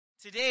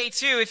Today,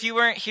 too, if you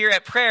weren't here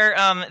at prayer,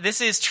 this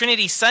is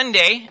Trinity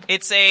Sunday.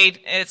 It's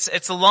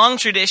a long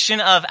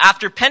tradition of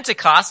after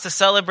Pentecost to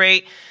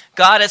celebrate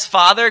God as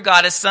Father,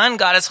 God as Son,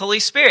 God as Holy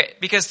Spirit.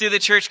 Because through the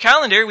church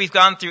calendar, we've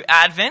gone through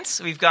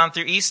Advent, we've gone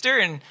through Easter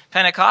and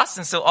Pentecost,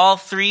 and so all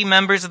three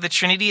members of the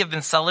Trinity have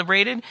been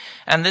celebrated.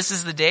 And this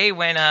is the day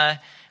when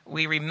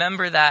we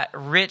remember that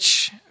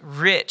rich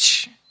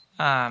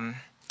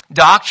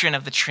doctrine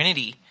of the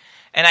Trinity.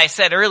 And I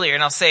said earlier,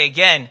 and I'll say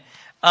again,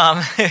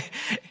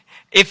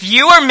 if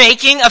you are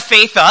making a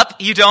faith up,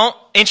 you don't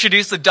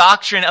introduce the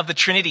doctrine of the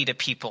Trinity to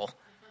people.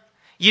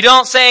 You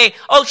don't say,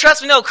 oh,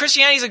 trust me, no,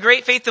 Christianity is a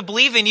great faith to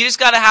believe in. You just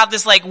got to have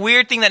this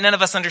weird thing that none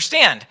of us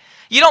understand.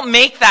 You don't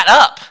make that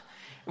up.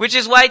 Which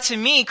is why, to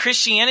me,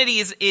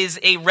 Christianity is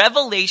a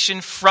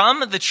revelation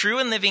from the true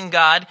and living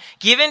God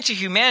given to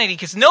humanity,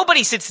 because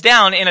nobody sits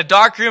down in a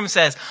dark room and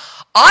says,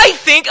 I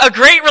think a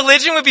great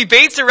religion would be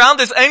based around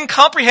this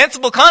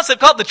incomprehensible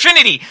concept called the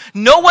Trinity.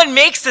 No one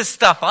makes this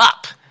stuff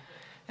up.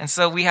 And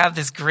so we have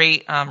this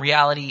great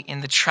reality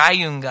in the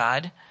triune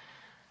God,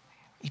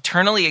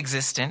 eternally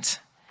existent,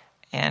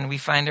 and we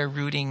find our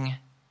rooting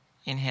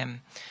in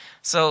him.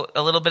 So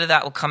a little bit of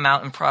that will come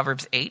out in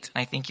Proverbs 8.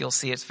 I think you'll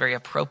see it's very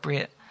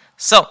appropriate.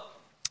 So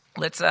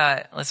let's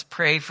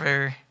pray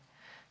for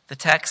the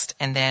text,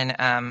 and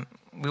then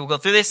we will go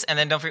through this. And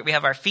then don't forget, we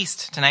have our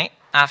feast tonight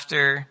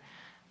after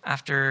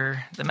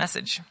the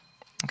message.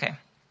 Okay.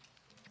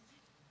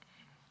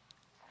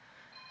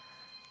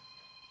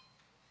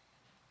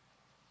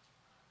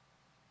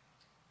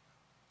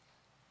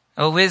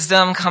 O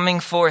wisdom coming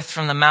forth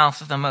from the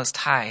mouth of the Most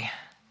High,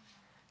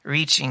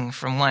 reaching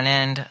from one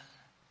end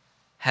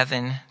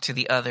heaven to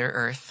the other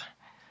earth,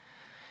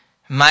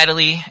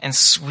 mightily and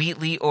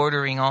sweetly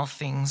ordering all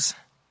things,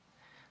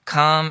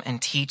 come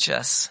and teach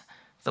us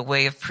the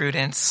way of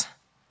prudence,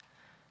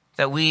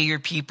 that we, your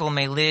people,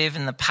 may live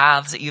in the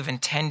paths that you've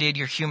intended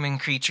your human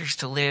creatures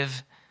to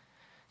live,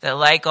 that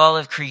like all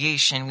of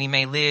creation, we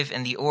may live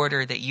in the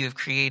order that you have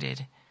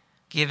created,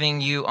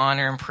 giving you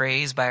honor and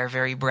praise by our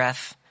very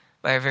breath,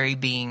 by our very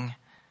being.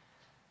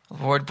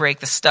 Lord, break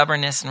the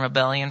stubbornness and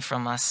rebellion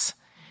from us,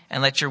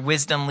 and let your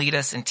wisdom lead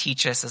us and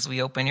teach us as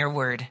we open your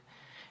word.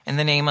 In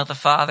the name of the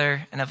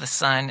Father, and of the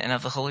Son, and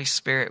of the Holy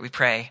Spirit, we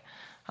pray.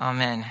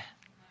 Amen.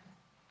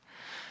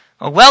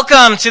 Well,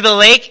 welcome to the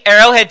Lake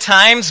Arrowhead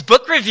Times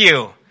book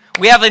review.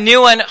 We have a new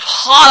one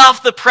hot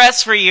off the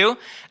press for you.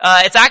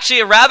 It's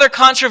actually a rather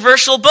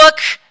controversial book.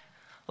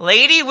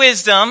 Lady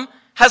Wisdom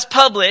has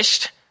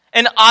published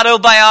an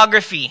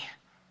autobiography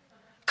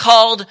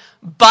called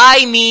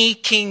By Me,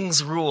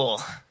 King's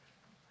Rule.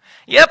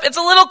 Yep, it's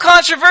a little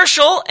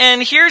controversial,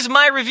 and here's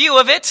my review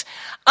of it.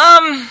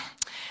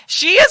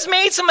 She has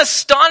made some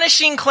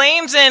astonishing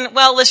claims, and,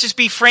 well, let's just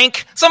be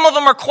frank, some of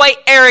them are quite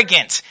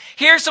arrogant.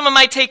 Here's some of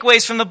my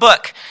takeaways from the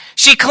book.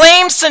 She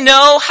claims to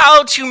know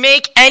how to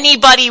make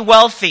anybody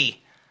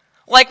wealthy.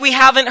 Like we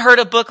haven't heard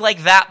a book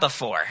like that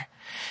before.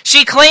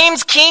 She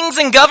claims kings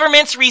and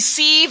governments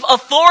receive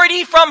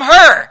authority from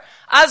her,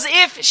 as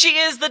if she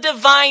is the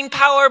divine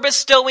power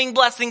bestowing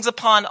blessings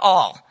upon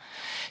all.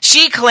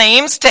 She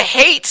claims to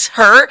hate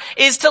her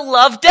is to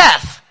love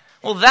death.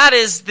 Well, that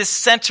is the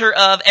center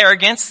of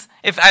arrogance,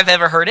 if I've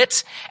ever heard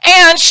it.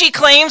 And she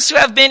claims to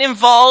have been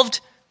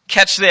involved,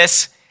 catch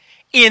this,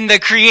 in the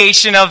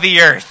creation of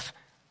the earth.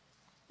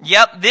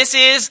 Yep, this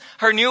is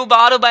her new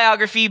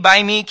autobiography,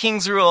 By Me,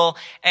 King's Rule,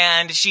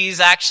 and she's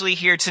actually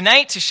here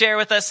tonight to share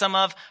with us some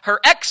of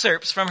her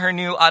excerpts from her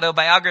new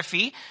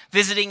autobiography,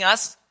 visiting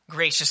us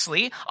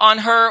graciously on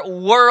her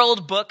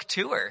world book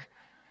tour.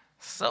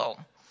 So,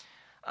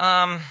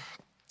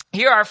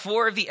 here are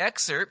 4 of the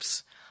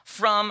excerpts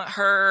from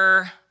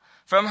her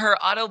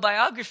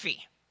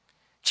autobiography.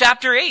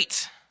 Chapter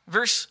 8,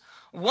 verse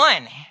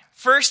 1,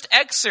 first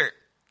excerpt.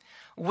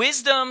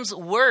 Wisdom's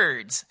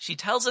words. She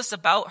tells us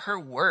about her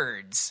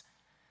words.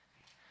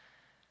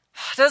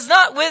 Does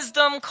not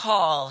wisdom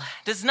call?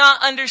 Does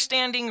not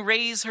understanding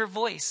raise her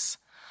voice?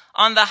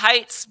 On the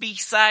heights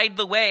beside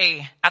the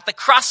way, at the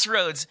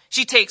crossroads,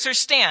 she takes her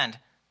stand,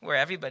 where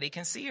everybody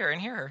can see her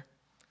and hear her.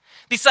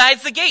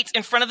 Besides the gate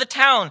in front of the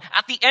town,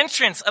 at the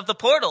entrance of the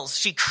portals,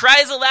 she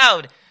cries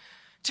aloud,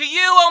 to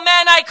you, O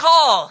men, I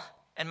call,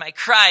 and my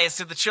cry is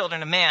to the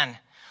children of man.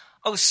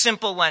 O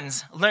simple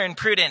ones, learn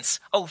prudence.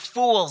 O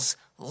fools,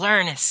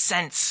 learn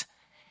sense.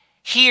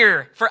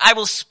 Hear, for I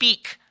will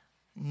speak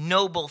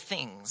noble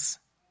things.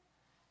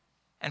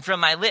 And from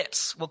my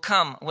lips will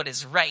come what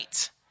is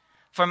right.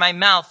 For my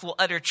mouth will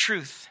utter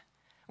truth.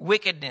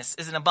 Wickedness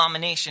is an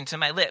abomination to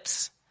my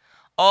lips.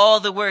 All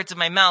the words of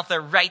my mouth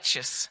are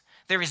righteous.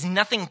 There is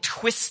nothing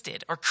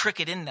twisted or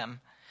crooked in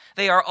them.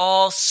 They are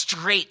all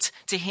straight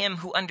to him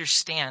who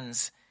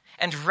understands,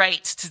 and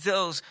right to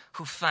those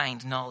who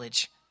find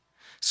knowledge.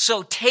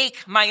 So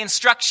take my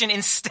instruction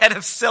instead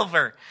of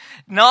silver,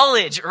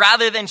 knowledge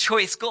rather than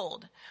choice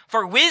gold.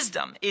 For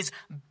wisdom is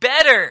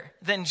better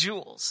than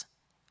jewels,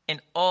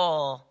 and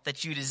all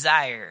that you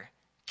desire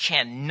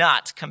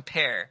cannot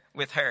compare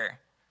with her.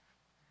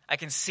 I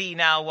can see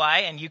now why,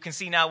 and you can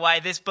see now why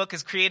this book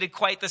has created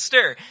quite the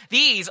stir.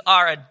 These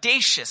are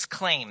audacious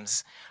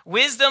claims.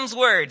 Wisdom's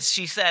words,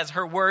 she says,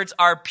 her words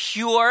are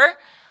pure.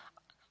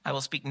 I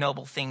will speak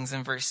noble things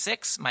in verse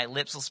 6. My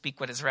lips will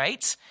speak what is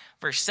right.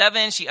 Verse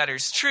 7, she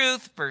utters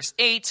truth. Verse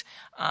 8,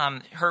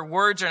 her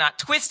words are not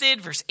twisted.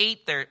 Verse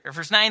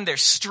 9, they're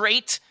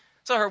straight.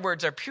 So her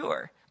words are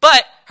pure.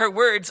 But her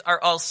words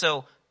are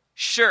also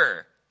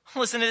sure.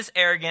 Listen to this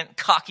arrogant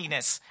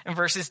cockiness in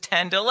verses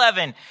 10 to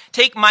 11.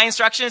 Take my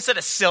instruction instead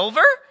of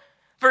silver?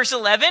 Verse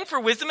 11, for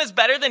wisdom is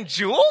better than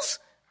jewels?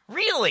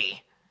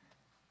 Really?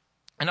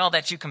 And all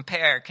that you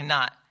desire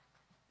cannot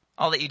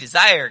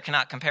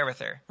compare with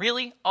her.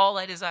 Really? All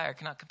I desire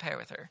cannot compare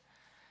with her.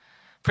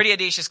 Pretty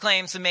audacious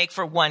claims to make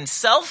for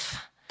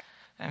oneself.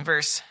 In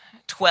verse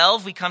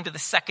 12, we come to the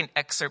second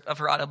excerpt of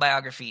her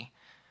autobiography.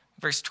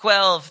 Verse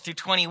 12 through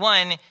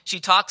 21, she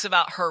talks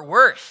about her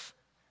worth.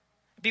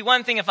 It'd be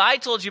one thing if I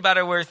told you about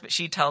her worth, but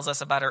she tells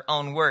us about her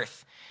own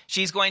worth.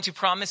 She's going to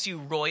promise you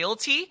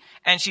royalty,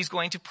 and she's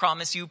going to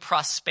promise you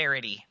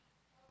prosperity.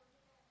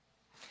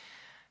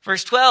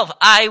 Verse 12,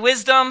 I,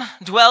 wisdom,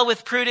 dwell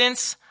with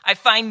prudence. I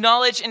find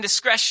knowledge and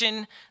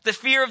discretion. The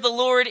fear of the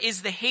Lord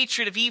is the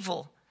hatred of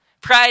evil.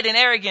 Pride and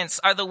arrogance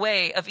are the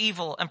way of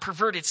evil, and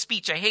perverted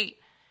speech I hate.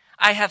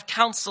 I have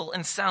counsel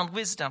and sound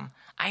wisdom.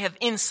 I have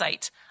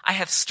insight. I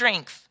have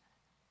strength.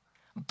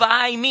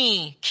 By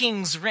me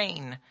kings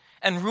reign,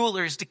 and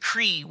rulers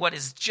decree what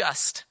is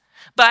just.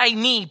 By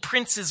me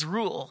princes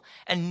rule,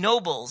 and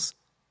nobles,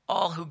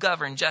 all who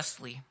govern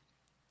justly.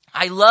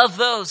 I love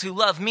those who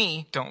love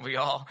me, don't we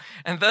all?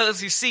 And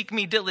those who seek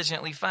me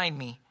diligently find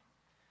me.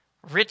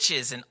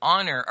 Riches and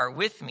honor are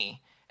with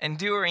me,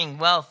 enduring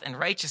wealth and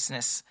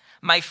righteousness.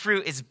 My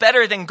fruit is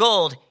better than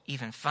gold,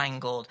 even fine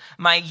gold.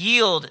 My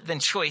yield than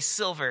choice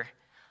silver.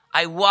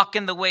 I walk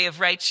in the way of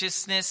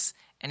righteousness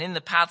and in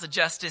the paths of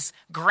justice,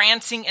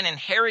 granting an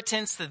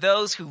inheritance to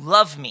those who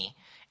love me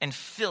and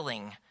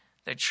filling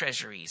their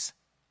treasuries.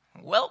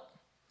 Well,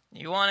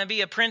 you want to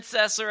be a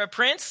princess or a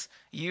prince?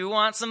 You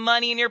want some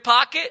money in your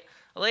pocket?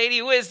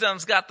 Lady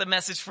Wisdom's got the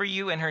message for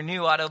you in her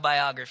new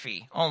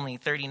autobiography, only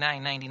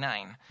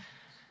 $39.99.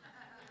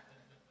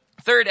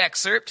 Third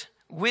excerpt,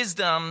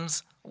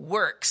 Wisdom's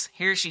works.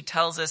 Here she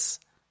tells us,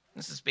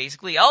 this is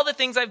basically all the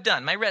things I've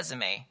done, my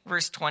resume,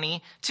 verse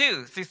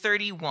 22 through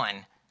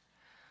 31.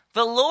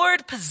 The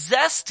Lord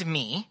possessed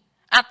me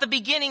at the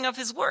beginning of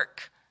his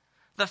work,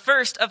 the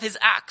first of his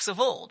acts of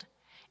old.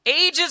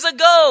 Ages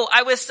ago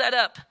I was set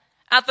up,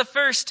 at the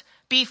first,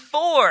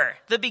 before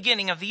the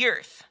beginning of the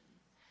earth.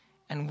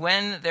 And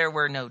when there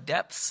were no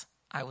depths,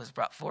 I was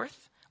brought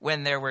forth.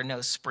 When there were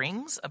no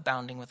springs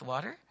abounding with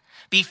water.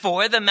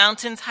 Before the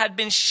mountains had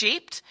been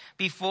shaped,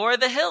 before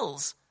the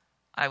hills,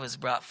 I was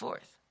brought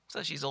forth.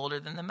 So she's older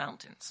than the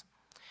mountains.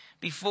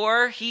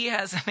 Before he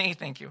has made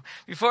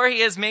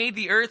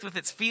the earth with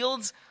its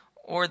fields,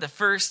 or the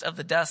first of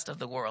the dust of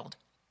the world.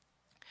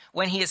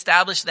 When he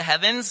established the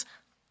heavens,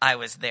 I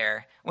was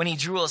there. When he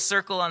drew a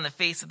circle on the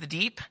face of the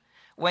deep,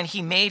 when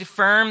he made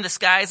firm the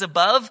skies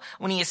above,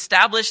 when he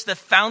established the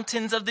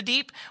fountains of the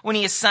deep, when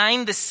he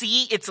assigned the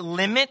sea its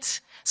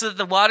limit so that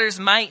the waters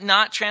might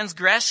not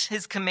transgress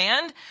his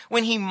command,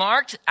 when he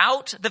marked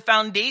out the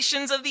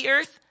foundations of the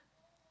earth,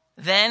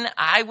 then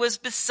I was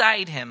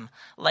beside him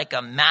like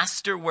a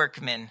master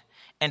workman,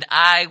 and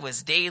I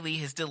was daily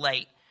his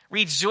delight,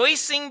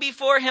 rejoicing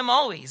before him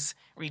always,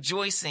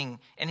 rejoicing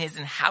in his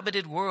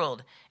inhabited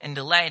world and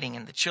delighting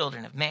in the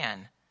children of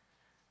man.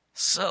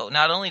 So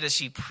not only does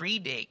she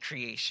predate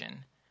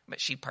creation,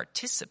 but she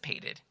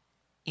participated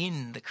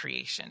in the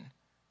creation.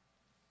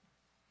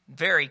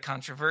 Very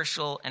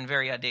controversial and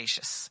very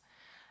audacious.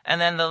 And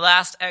then the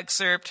last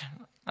excerpt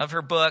of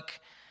her book,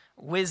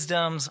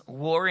 Wisdom's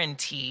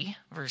Warranty,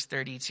 verse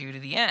 32 to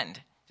the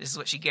end. This is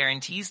what she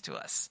guarantees to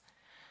us.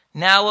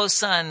 Now, O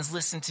sons,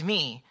 listen to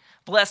me.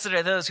 Blessed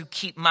are those who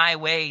keep my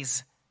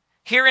ways.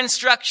 Hear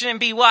instruction and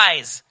be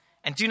wise,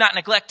 and do not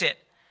neglect it.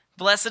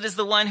 Blessed is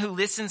the one who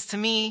listens to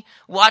me,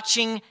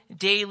 watching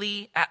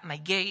daily at my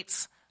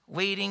gates,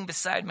 waiting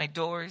beside my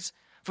doors.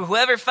 For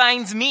whoever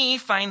finds me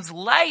finds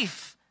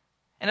life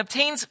and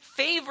obtains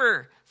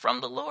favor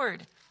from the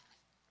Lord.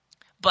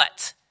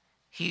 But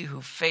he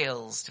who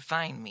fails to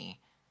find me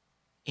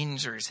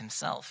injures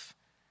himself,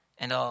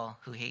 and all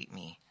who hate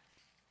me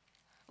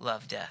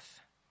love death.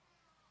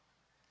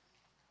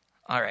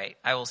 All right,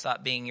 I will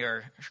stop being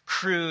your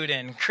crude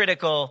and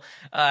critical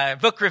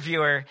book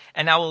reviewer,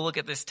 and now we'll look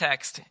at this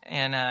text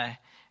in a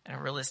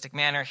realistic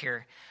manner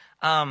here.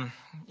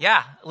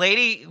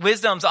 Lady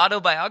Wisdom's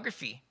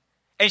autobiography.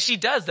 And she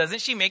does,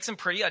 doesn't she, make some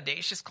pretty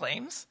audacious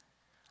claims?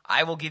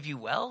 I will give you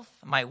wealth.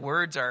 My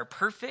words are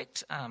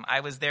perfect. I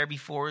was there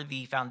before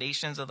the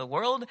foundations of the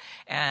world,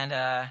 and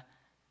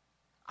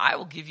I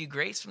will give you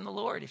grace from the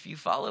Lord if you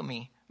follow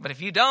me. But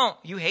if you don't,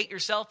 you hate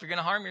yourself, you're going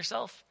to harm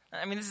yourself.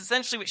 I mean, this is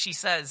essentially what she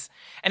says.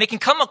 And it can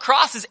come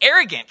across as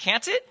arrogant,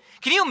 can't it?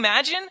 Can you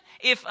imagine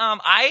if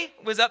I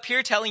was up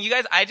here telling you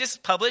guys I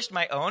just published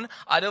my own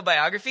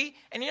autobiography,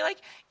 and you're like,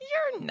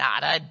 you're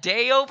not a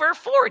day over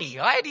 40.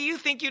 Why do you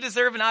think you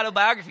deserve an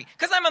autobiography?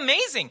 Because I'm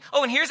amazing.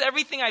 Oh, and here's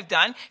everything I've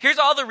done. Here's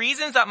all the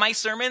reasons that my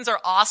sermons are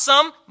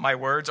awesome. My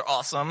words are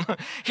awesome.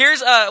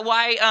 Here's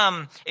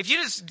why if you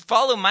just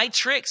follow my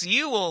tricks,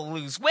 you will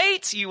lose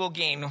weight, you will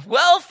gain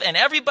wealth, and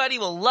everybody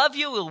will love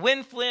you, will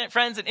win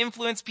friends and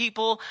influence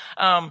people.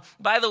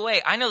 By the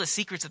way, I know the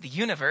secrets of the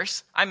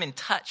universe. I'm in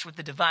touch with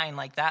the divine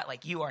like that,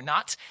 like you are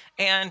not.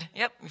 And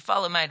yep, you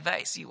follow my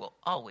advice, you will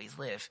always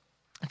live.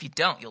 If you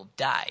don't, you'll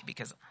die,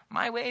 because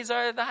my ways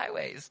are the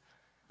highways.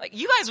 Like,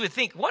 you guys would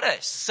think, what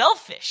a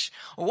selfish,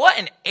 what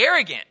an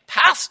arrogant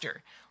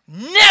pastor.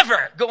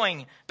 Never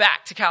going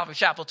back to Calvary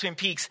Chapel Twin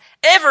Peaks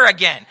ever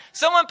again.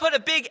 Someone put a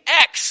big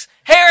X,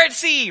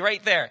 heresy,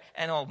 right there.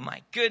 And oh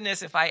my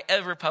goodness, if I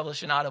ever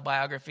publish an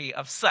autobiography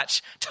of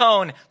such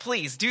tone,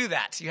 please do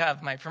that. You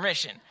have my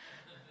permission.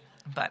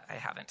 But I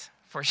haven't,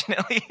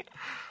 fortunately.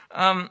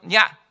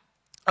 Yeah.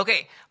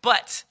 Okay,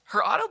 but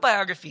her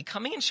autobiography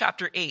coming in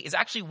chapter 8 is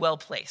actually well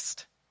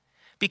placed.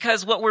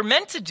 Because what we're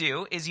meant to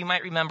do is, you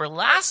might remember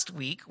last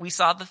week, we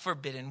saw the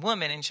forbidden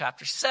woman in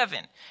chapter 7.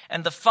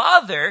 And the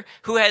father,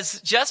 who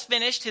has just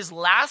finished his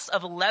last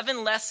of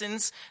 11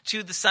 lessons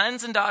to the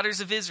sons and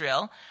daughters of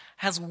Israel,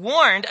 has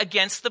warned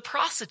against the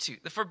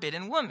prostitute, the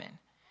forbidden woman.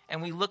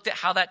 And we looked at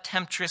how that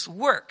temptress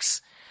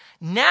works.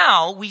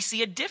 Now we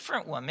see a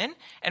different woman.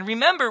 And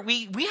remember,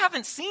 we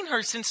haven't seen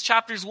her since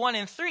chapters 1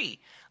 and 3.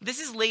 This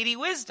is Lady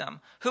Wisdom,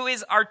 who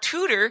is our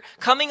tutor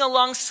coming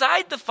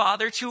alongside the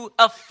Father to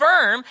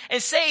affirm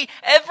and say,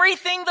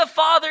 everything the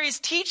Father is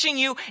teaching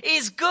you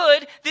is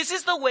good. This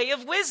is the way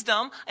of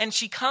wisdom. And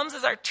she comes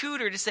as our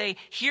tutor to say,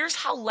 here's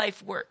how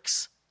life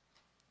works.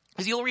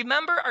 As you'll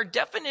remember, our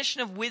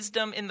definition of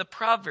wisdom in the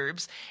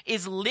Proverbs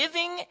is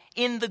living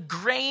in the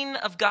grain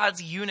of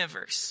God's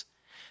universe.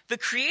 The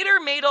Creator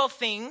made all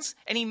things,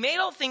 and he made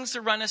all things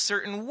to run a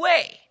certain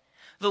way.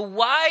 The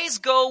wise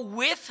go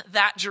with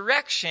that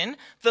direction.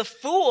 The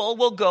fool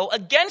will go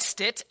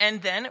against it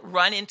and then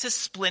run into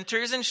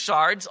splinters and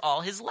shards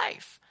all his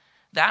life.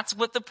 That's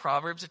what the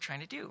Proverbs are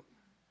trying to do.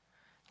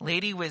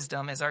 Lady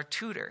Wisdom is our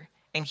tutor.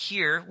 And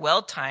here,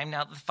 well timed,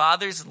 now that the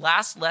Father's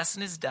last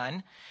lesson is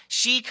done,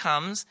 she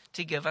comes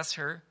to give us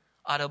her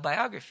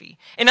autobiography.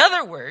 In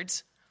other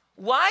words,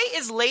 why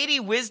is Lady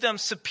Wisdom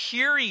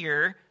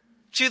superior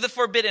to the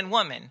forbidden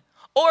woman?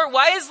 Or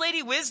why is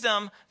Lady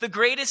Wisdom the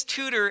greatest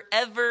tutor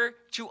ever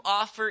to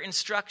offer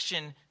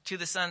instruction to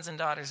the sons and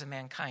daughters of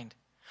mankind?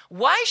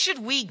 Why should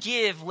we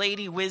give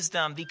Lady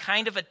Wisdom the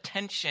kind of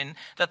attention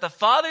that the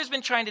Father's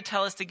been trying to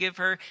tell us to give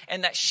her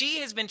and that she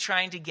has been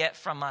trying to get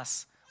from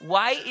us?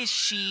 Why is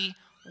she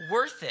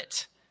worth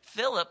it?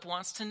 Philip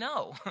wants to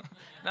know.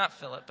 Not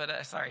Philip,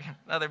 but sorry,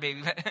 other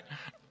baby.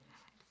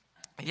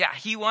 Yeah,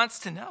 he wants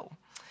to know.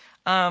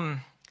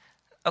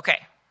 Okay.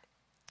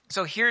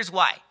 So here's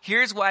why.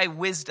 Here's why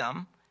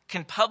Wisdom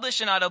can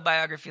publish an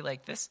autobiography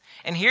like this.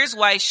 And here's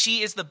why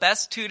she is the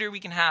best tutor we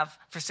can have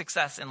for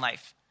success in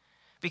life.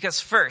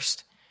 Because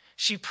first,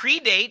 she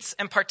predates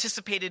and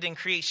participated in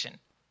creation.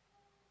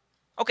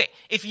 Okay,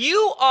 if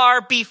you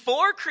are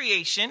before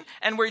creation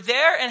and were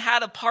there and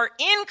had a part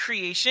in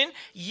creation,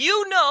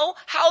 you know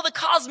how the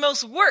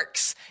cosmos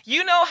works.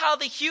 You know how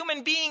the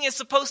human being is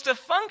supposed to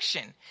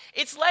function.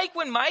 It's like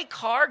when my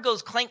car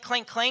goes clank,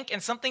 clank, clank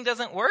and something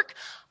doesn't work.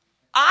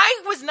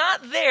 I was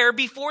not there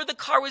before the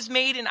car was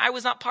made, and I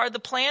was not part of the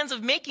plans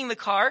of making the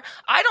car.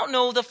 I don't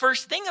know the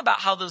first thing about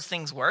how those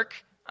things work.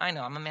 I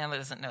know, I'm a man that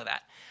doesn't know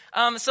that.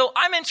 So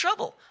I'm in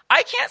trouble.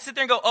 I can't sit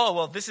there and go, oh,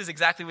 well, this is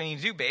exactly what we need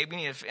to do, babe. We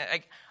need to.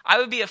 I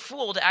would be a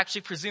fool to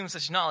actually presume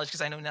such knowledge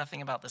because I know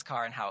nothing about this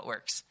car and how it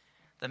works.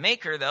 The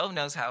maker, though,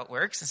 knows how it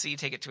works, and so you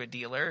take it to a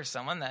dealer or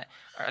someone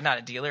or not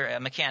a dealer, a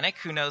mechanic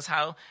who knows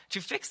how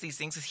to fix these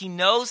things because he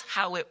knows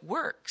how it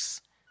works.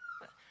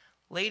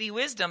 Lady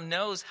Wisdom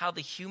knows how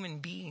the human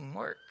being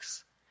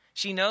works.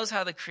 She knows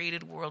how the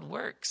created world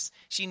works.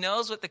 She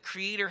knows what the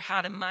Creator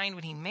had in mind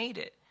when he made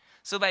it.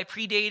 So by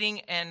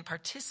predating and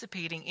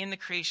participating in the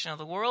creation of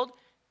the world,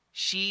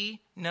 she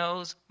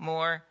knows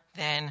more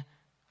than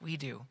we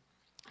do.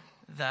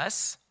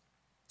 Thus,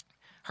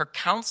 her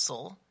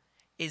counsel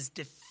is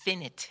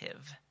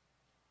definitive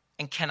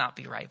and cannot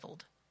be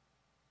rivaled.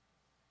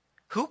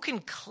 Who can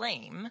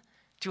claim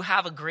to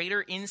have a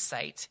greater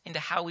insight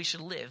into how we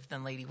should live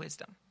than Lady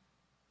Wisdom?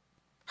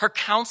 Her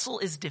counsel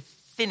is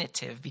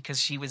definitive because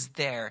she was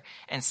there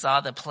and saw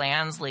the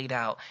plans laid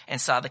out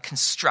and saw the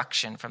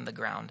construction from the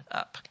ground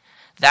up.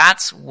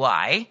 That's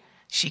why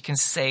she can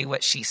say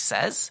what she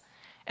says.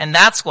 And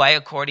that's why,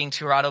 according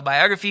to her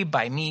autobiography,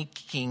 By Me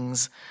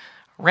Kings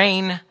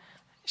Reign,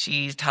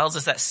 she tells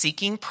us that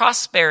seeking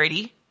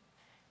prosperity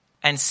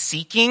and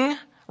seeking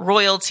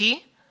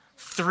royalty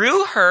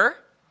through her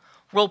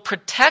will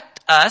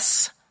protect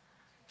us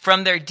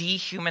from their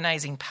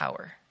dehumanizing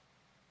power.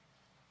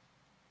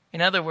 In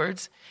other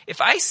words,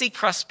 if I seek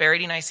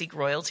prosperity and I seek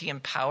royalty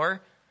and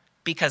power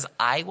because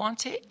I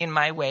want it in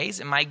my ways,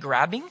 in my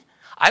grabbing,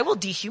 I will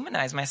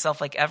dehumanize myself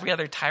like every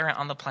other tyrant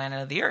on the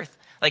planet of the earth.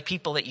 like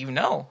people that you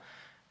know.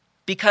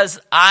 Because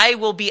I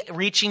will be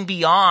reaching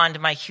beyond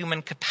my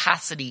human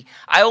capacity.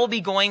 I will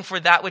be going for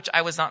that which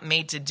I was not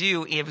made to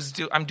do.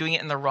 I'm doing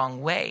it in the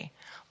wrong way.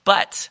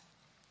 But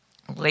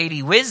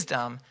Lady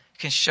Wisdom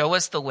can show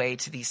us the way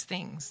to these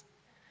things.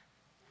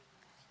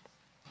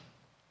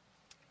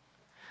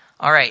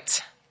 All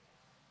right.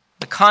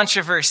 The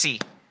controversy.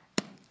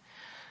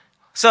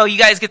 So you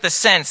guys get the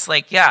sense,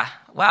 like, yeah,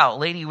 wow,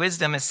 Lady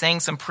Wisdom is saying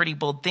some pretty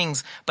bold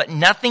things, but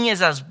nothing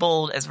is as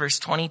bold as verse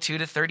 22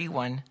 to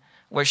 31,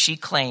 where she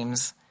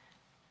claims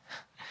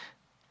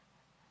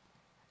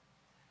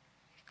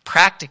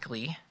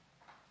practically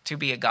to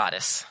be a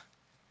goddess.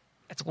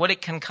 It's what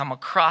it can come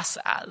across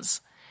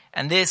as.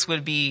 And this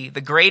would be the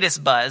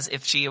greatest buzz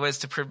if she was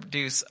to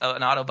produce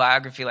an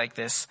autobiography like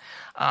this.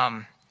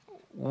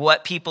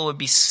 What people would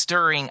be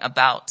stirring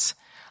about.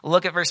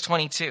 Look at verse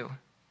 22.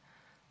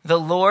 The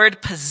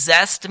Lord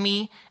possessed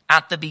me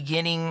at the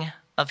beginning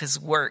of his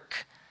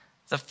work,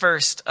 the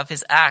first of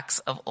his acts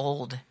of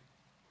old.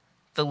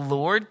 The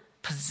Lord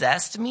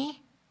possessed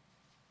me?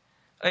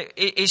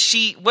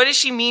 What does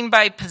she mean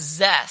by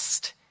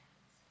possessed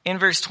in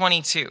verse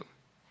 22?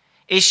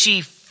 Is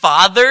she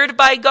fathered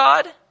by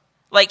God?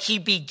 Like he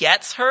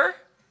begets her?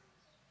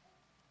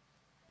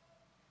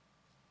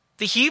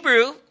 The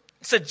Hebrew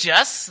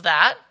suggests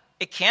that.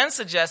 It can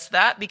suggest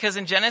that because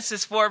in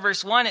Genesis 4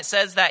 verse 1 it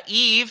says that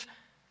Eve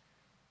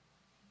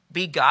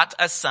begot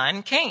a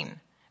son, Cain.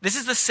 This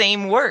is the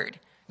same word.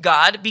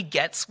 God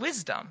begets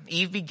wisdom.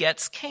 Eve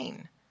begets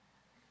Cain.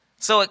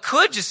 So it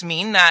could just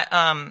mean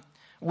that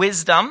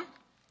wisdom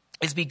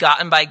is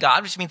begotten by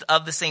God, which means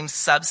of the same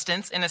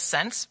substance in a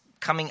sense,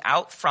 coming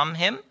out from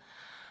him.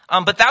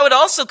 But that would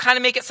also kind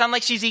of make it sound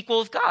like she's equal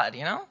with God,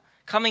 you know?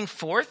 Coming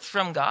forth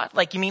from God.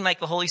 Like you mean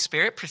like the Holy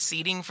Spirit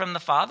proceeding from the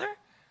Father?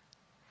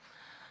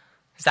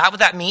 Is that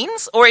what that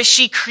means? Or is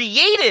she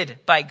created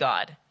by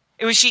God?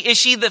 Is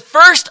she the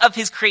first of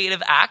his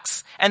creative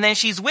acts, and then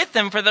she's with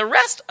him for the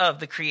rest of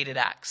the created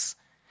acts?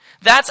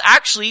 That's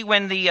actually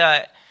when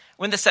the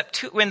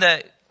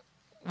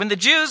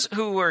Jews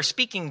who were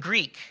speaking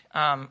Greek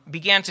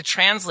began to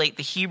translate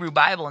the Hebrew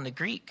Bible into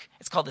Greek.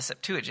 It's called the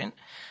Septuagint.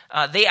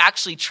 They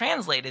actually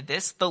translated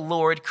this, the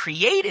Lord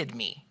created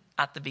me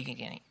at the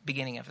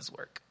beginning of his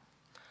work.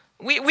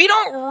 We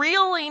don't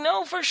really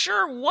know for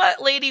sure what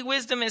Lady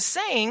Wisdom is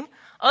saying,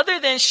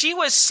 other than she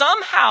was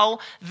somehow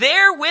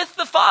there with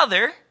the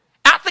Father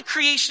at the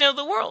creation of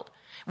the world.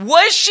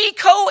 Was she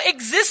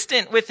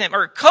co-existent with him,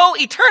 or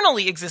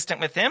co-eternally existent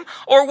with him,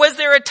 or was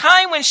there a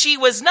time when she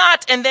was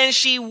not and then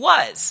she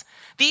was?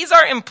 These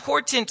are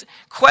important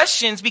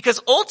questions because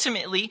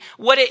ultimately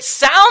what it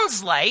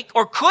sounds like,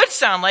 or could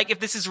sound like if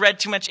this is read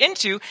too much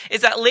into,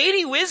 is that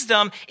Lady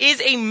Wisdom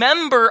is a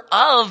member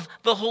of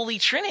the Holy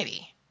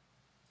Trinity.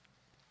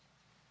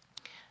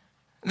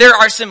 There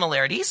are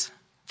similarities.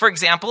 For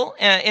example,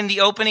 in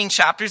the opening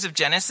chapters of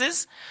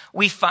Genesis,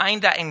 we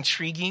find that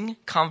intriguing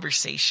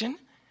conversation.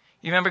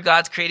 You remember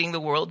God's creating the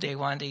world, day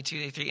 1, day 2,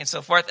 day 3, and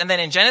so forth. And then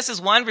in Genesis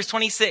 1, verse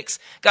 26,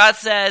 God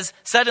says,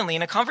 suddenly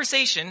in a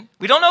conversation,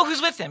 we don't know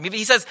who's with him.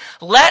 He says,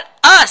 let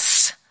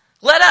us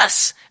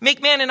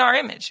make man in our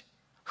image.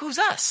 Who's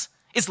us?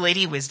 Is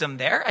Lady Wisdom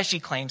there, as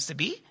she claims to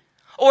be?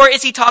 Or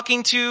is he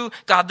talking to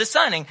God the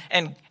Son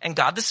and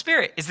God the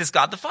Spirit? Is this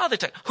God the Father?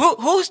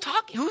 Who's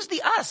talking? Who's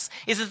the us?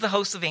 Is it the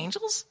host of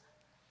angels?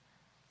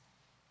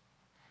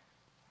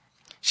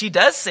 She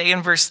does say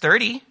in verse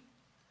 30,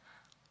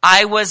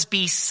 I was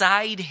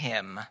beside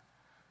him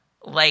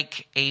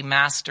like a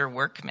master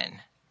workman,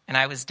 and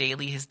I was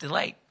daily his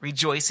delight,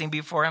 rejoicing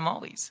before him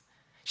always.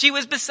 She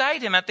was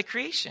beside him at the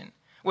creation.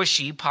 Was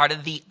she part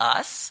of the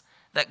us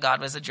that God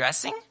was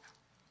addressing?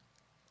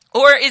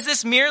 Or is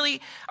this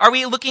merely, are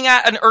we looking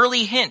at an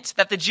early hint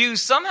that the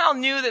Jews somehow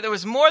knew that there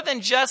was more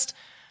than just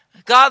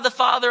God the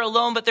Father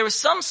alone, but there was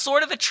some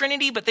sort of a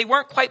Trinity, but they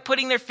weren't quite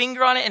putting their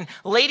finger on it, and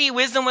Lady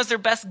Wisdom was their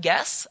best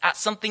guess at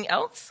something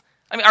else?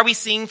 I mean, are we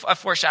seeing a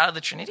foreshadow of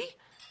the Trinity?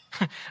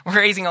 We're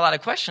raising a lot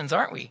of questions,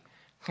 aren't we?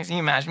 Can you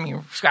imagine me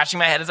scratching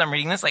my head as I'm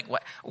reading this? Like,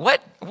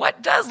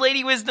 what does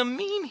Lady Wisdom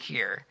mean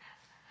here?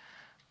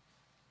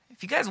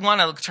 If you guys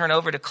want to turn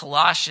over to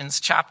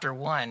Colossians chapter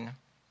 1,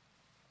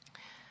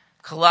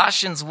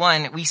 Colossians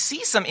 1, we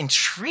see some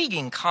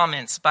intriguing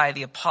comments by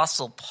the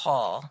Apostle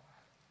Paul,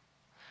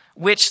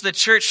 which the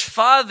church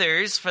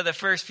fathers for the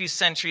first few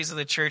centuries of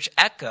the church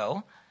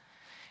echo.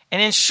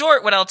 And in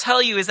short, what I'll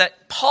tell you is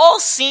that Paul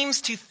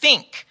seems to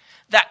think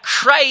that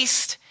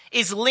Christ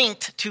is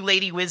linked to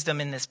Lady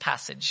Wisdom in this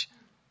passage.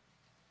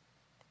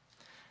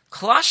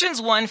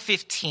 Colossians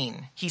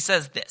 1:15, he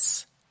says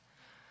this,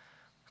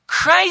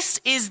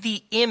 Christ is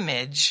the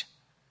image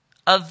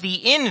of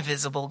the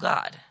invisible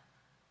God,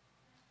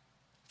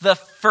 the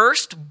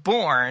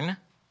firstborn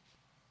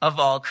of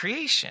all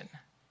creation.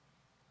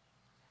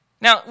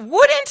 Now,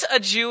 wouldn't a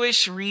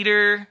Jewish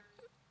reader,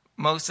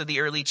 most of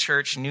the early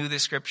church knew the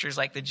scriptures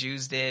like the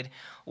Jews did,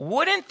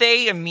 wouldn't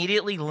they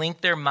immediately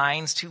link their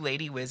minds to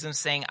Lady Wisdom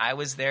saying, I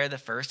was there, the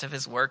first of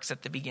his works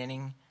at the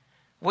beginning?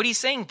 What are you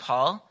saying,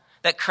 Paul?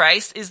 That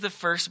Christ is the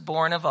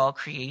firstborn of all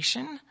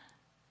creation?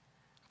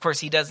 course,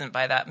 he doesn't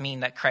by that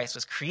mean that Christ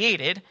was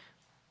created.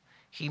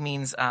 He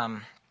means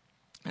that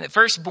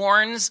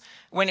firstborns,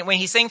 when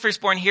he's saying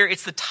firstborn here,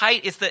 it's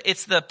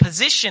the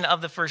position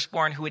of the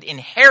firstborn who would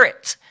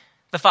inherit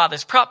the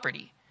Father's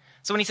property.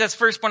 So when he says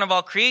firstborn of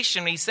all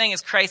creation, what he's saying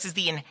is Christ is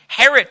the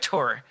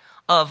inheritor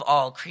of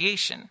all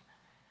creation.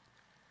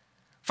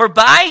 For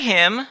by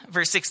him,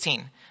 verse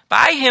 16,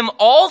 by him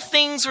all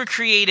things were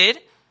created.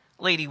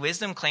 Lady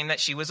Wisdom claimed that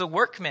she was a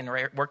workman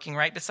working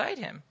right beside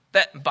him.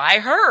 That by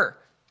her,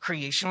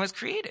 creation was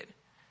created.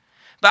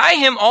 By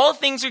him all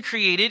things were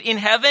created in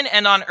heaven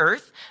and on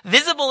earth,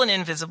 visible and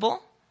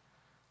invisible,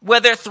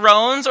 whether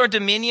thrones or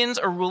dominions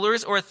or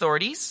rulers or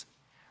authorities.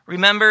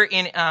 Remember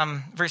in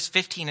verse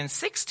 15 and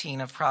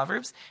 16 of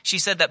Proverbs, she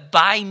said that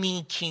by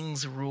me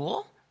kings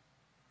rule.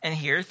 And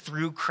here,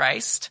 through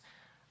Christ,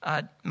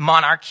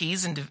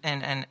 monarchies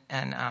and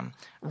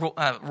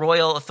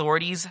royal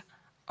authorities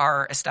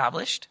are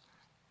established.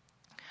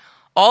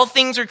 All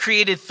things were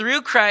created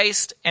through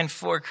Christ and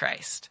for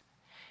Christ.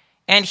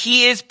 And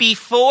he is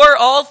before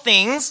all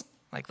things,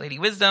 like Lady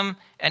Wisdom,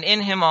 and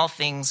in him all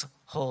things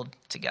hold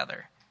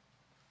together.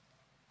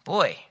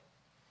 Boy,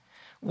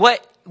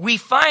 what we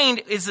find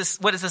is this,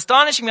 what is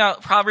astonishing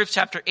about Proverbs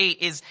chapter 8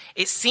 is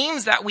it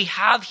seems that we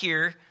have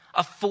here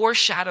a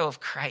foreshadow of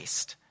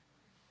Christ.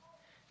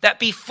 That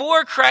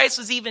before Christ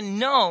was even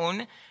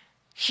known,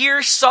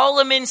 here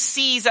Solomon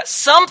sees that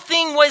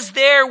something was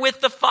there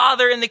with the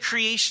Father in the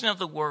creation of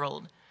the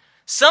world.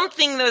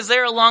 Something that was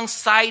there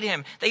alongside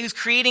him, that he was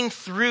creating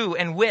through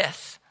and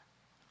with.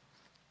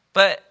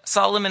 But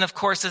Solomon, of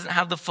course, doesn't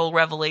have the full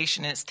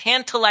revelation. It's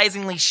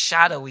tantalizingly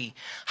shadowy.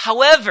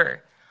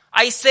 However,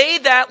 I say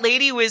that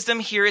Lady Wisdom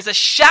here is a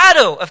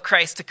shadow of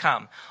Christ to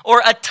come,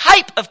 or a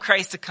type of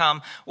Christ to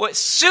come. What's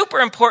super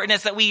important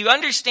is that we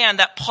understand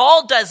that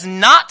Paul does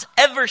not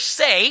ever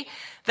say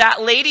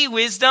that Lady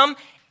Wisdom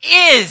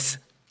is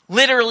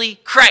literally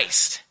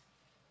Christ.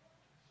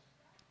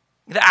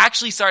 That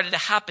actually started to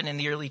happen in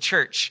the early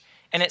church,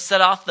 and it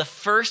set off the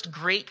first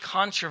great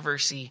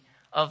controversy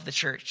of the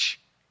church.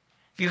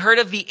 Have you heard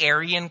of the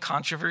Arian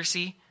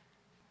controversy?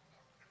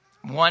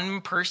 One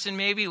person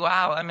maybe?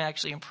 Wow, I'm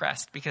actually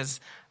impressed because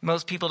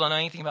most people don't know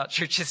anything about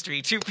church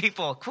history. 2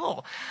 people,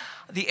 cool.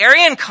 The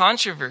Arian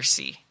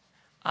controversy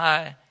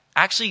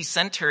actually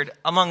centered,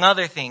 among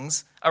other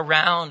things,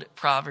 around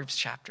Proverbs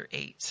chapter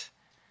 8.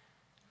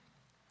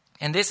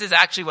 And this is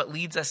actually what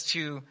leads us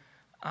to,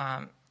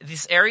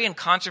 this Arian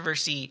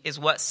controversy is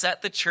what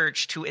set the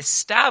church to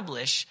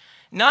establish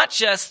not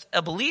just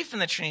a belief in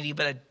the Trinity,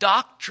 but a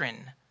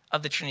doctrine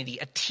of the Trinity,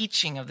 a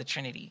teaching of the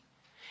Trinity.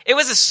 It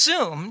was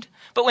assumed,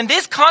 but when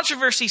this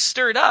controversy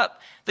stirred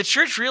up, the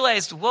church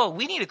realized, whoa,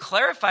 we need to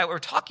clarify what we're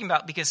talking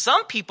about because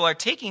some people are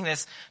taking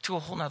this to a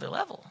whole nother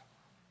level.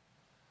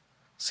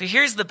 So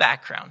here's the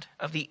background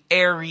of the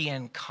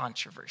Arian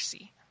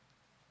controversy.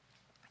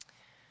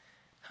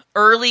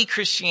 Early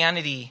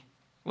Christianity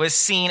was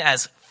seen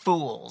as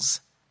fools.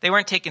 They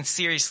weren't taken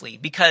seriously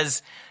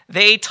because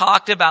they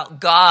talked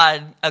about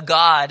God, a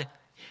God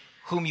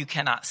whom you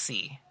cannot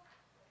see.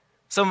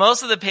 So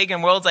most of the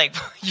pagan world's like,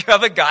 you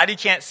have a God you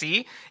can't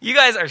see?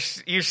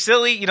 You're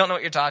silly. You don't know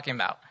what you're talking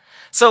about.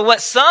 So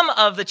what some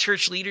of the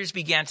church leaders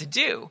began to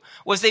do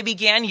was they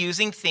began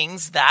using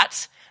things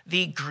that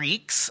the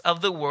Greeks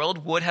of the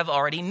world would have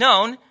already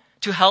known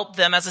to help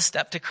them as a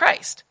step to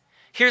Christ.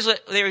 Here's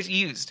what they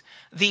used.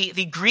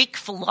 The Greek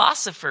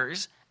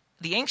philosophers,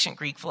 the ancient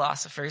Greek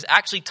philosophers,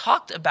 actually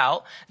talked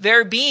about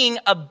there being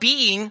a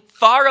being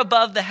far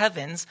above the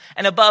heavens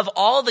and above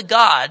all the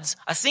gods,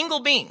 a single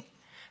being.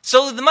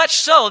 So much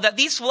so that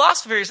these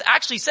philosophers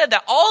actually said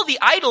that all the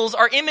idols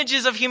are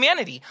images of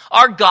humanity.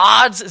 Our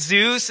gods,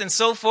 Zeus and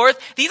so forth,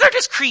 these are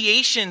just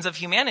creations of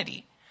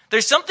humanity.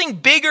 There's something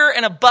bigger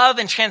and above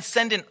and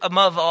transcendent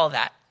above all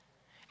that.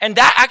 And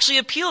that actually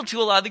appealed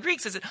to a lot of the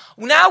Greeks. They said,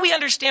 now we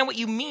understand what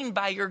you mean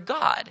by your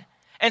God.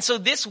 And so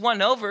this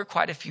won over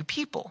quite a few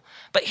people.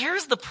 But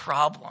here's the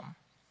problem.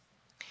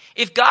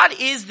 If God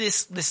is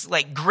this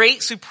like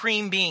great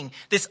supreme being,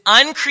 this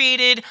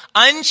uncreated,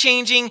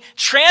 unchanging,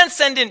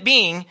 transcendent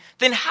being,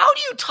 then how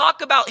do you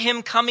talk about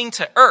him coming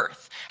to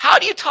earth? How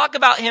do you talk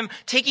about him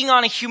taking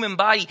on a human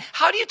body?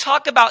 How do you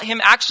talk about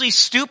him actually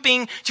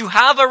stooping to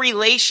have a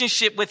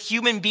relationship with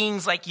human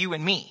beings like you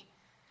and me?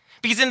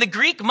 Because in the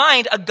Greek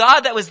mind, a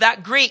God that was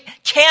that great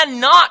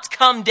cannot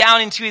come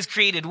down into his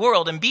created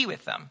world and be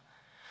with them.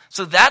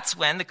 So that's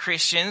when the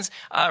Christians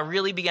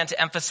really began to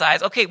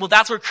emphasize, okay, well,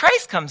 that's where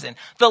Christ comes in.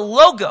 The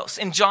Logos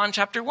in John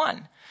chapter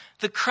 1.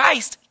 The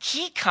Christ,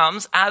 he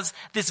comes as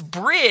this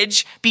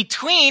bridge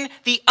between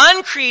the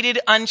uncreated,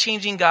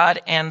 unchanging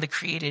God and the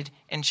created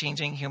and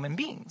changing human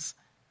beings.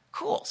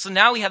 Cool. So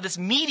now we have this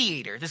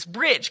mediator, this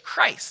bridge,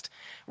 Christ,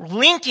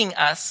 linking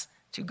us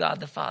to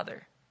God the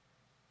Father.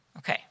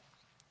 Okay.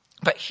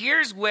 But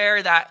here's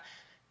where that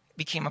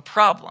became a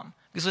problem.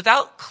 Because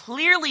without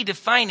clearly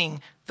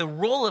defining the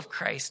role of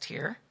Christ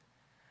here,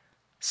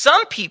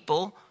 some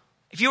people,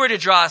 if you were to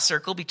draw a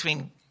circle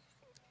between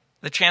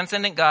the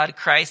transcendent God,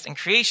 Christ, and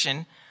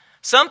creation,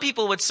 some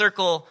people would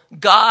circle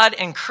God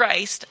and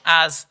Christ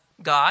as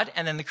God,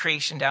 and then the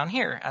creation down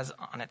here as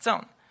on its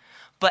own.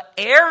 But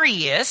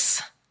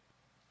Arius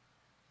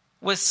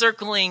was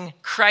circling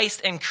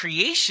Christ and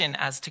creation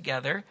as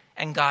together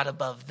and God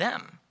above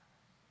them.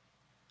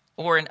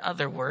 Or in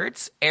other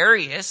words,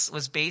 Arius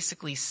was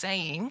basically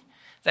saying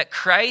that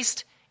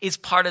Christ is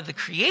part of the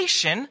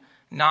creation,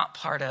 not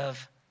part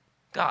of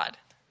God.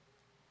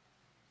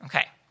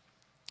 Okay,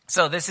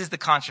 so this is the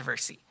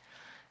controversy.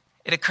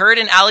 It occurred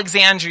in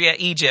Alexandria,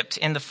 Egypt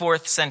in the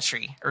 4th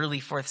century, early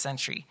 4th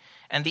century.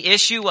 And the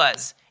issue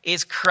was,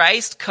 is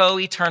Christ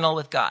co-eternal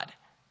with God?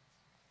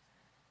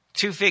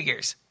 Two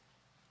figures.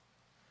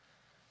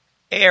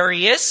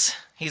 Arius,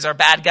 he's our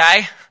bad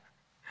guy,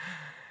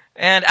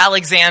 and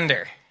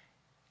Alexander.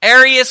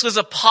 Arius was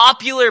a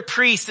popular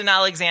priest in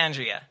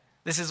Alexandria.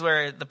 This is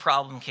where the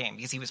problem came,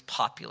 because he was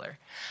popular.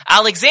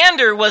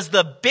 Alexander was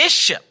the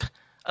bishop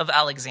of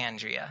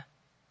Alexandria.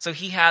 So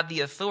he had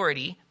the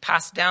authority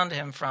passed down to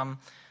him from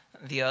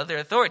the other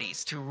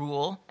authorities to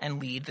rule and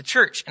lead the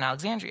church in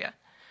Alexandria.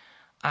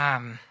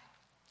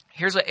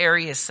 Here's what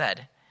Arius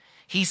said.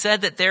 He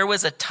said that there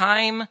was a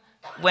time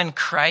when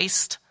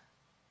Christ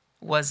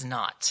was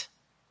not.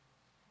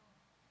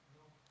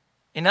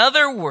 In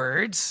other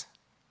words,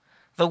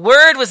 the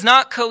Word was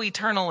not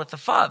co-eternal with the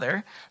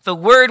Father. The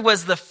Word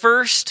was the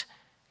first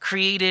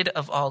created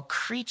of all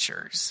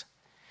creatures,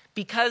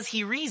 because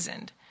he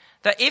reasoned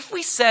that if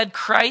we said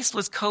Christ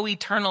was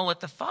co-eternal with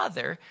the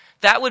Father,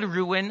 that would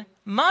ruin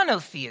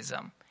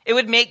monotheism. It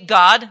would make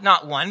God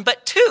not one,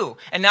 but two.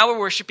 And now we're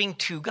worshiping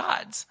two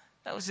gods.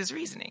 That was his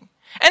reasoning.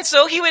 And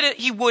so he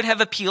would have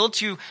appealed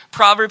to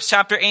Proverbs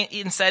chapter 8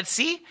 and said,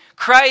 see,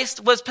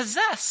 Christ was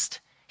possessed.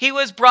 He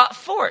was brought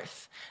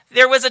forth.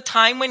 There was a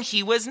time when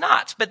he was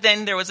not, but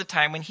then there was a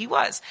time when he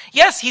was.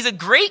 Yes, he's a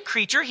great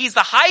creature. He's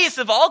the highest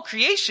of all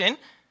creation,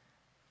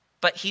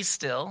 but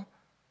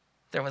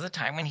there was a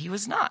time when he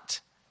was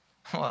not.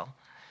 Well,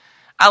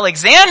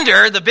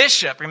 Alexander, the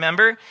bishop,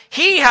 remember,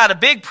 he had a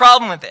big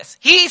problem with this.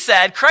 He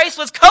said Christ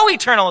was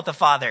co-eternal with the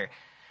Father.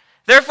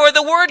 Therefore,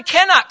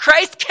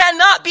 Christ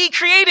cannot be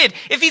created.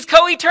 If he's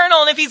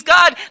co-eternal and if he's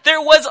God, there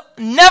was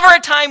never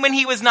a time when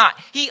he was not.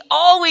 He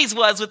always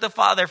was with the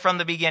Father from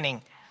the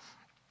beginning.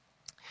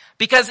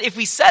 Because if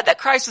we said that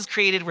Christ was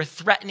created, we're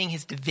threatening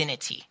his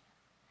divinity.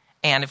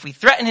 And if we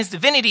threaten his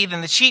divinity,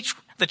 then the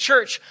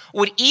church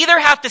would either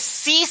have to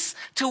cease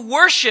to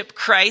worship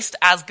Christ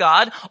as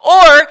God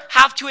or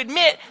have to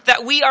admit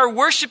that we are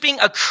worshiping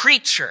a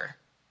creature.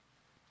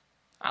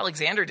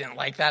 Alexander didn't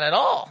like that at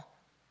all.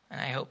 And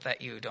I hope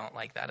that you don't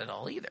like that at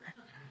all either.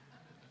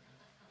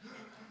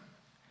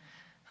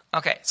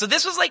 Okay, so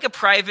this was like a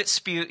private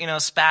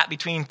spat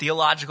between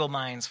theological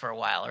minds for a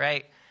while,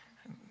 right?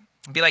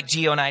 It'd be like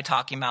Gio and I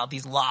talking about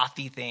these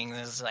lofty things.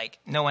 It's like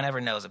no one ever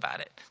knows about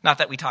it. Not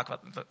that we talk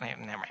about them, but never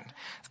mind.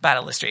 It's a bad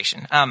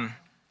illustration.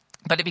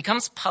 But it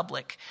becomes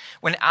public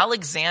when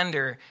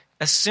Alexander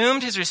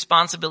assumed his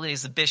responsibility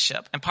as a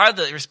bishop. And part of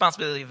the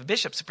responsibility of a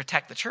bishop is to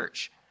protect the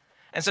church.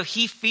 And so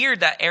he feared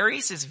that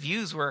Arius'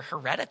 views were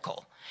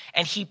heretical.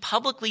 And he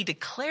publicly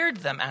declared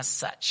them as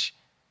such.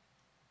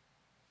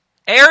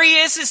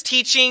 Arius'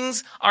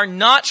 teachings are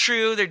not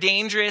true. They're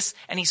dangerous.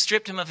 And he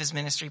stripped him of his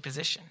ministry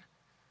position.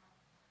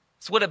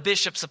 It's what a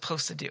bishop's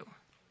supposed to do.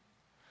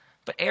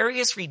 But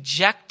Arius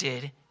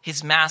rejected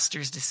his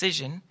master's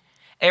decision.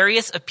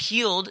 Arius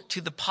appealed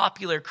to the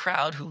popular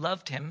crowd who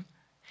loved him.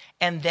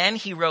 And then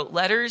he wrote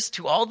letters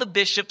to all the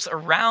bishops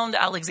around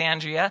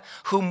Alexandria,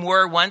 whom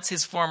were once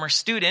his former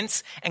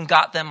students, and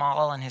got them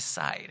all on his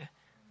side.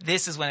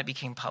 This is when it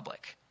became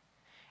public.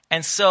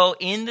 And so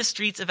in the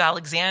streets of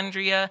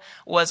Alexandria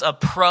was a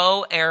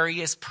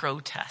pro-Arius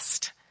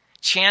protest,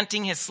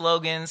 chanting his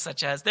slogans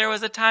such as, there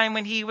was a time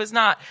when he was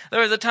not,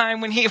 there was a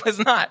time when he was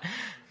not.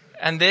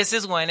 And this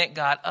is when it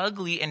got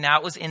ugly, and now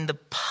it was in the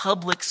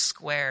public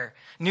square.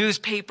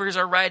 Newspapers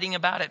are writing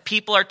about it.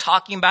 People are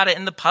talking about it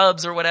in the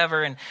pubs or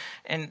whatever, and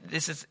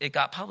it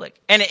got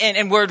public.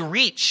 And word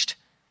reached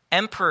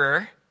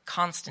Emperor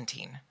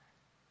Constantine.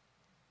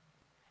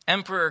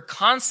 Emperor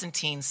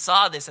Constantine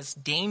saw this as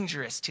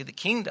dangerous to the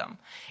kingdom.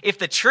 If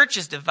the church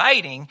is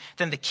dividing,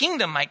 then the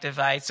kingdom might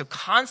divide, so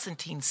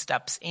Constantine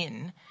steps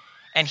in,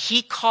 and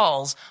he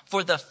calls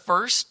for the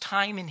first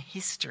time in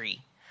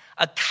history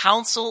a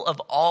council of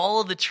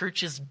all of the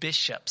church's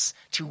bishops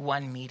to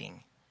one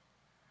meeting.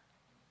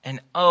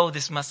 And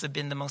this must have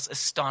been the most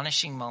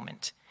astonishing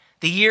moment.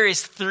 The year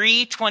is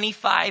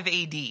 325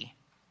 AD.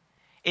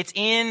 It's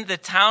in the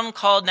town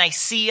called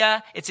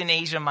Nicaea. It's in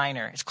Asia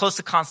Minor. It's close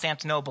to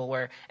Constantinople,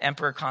 where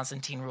Emperor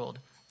Constantine ruled.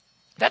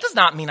 That does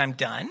not mean I'm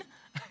done.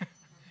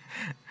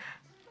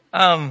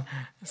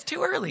 It's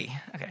too early.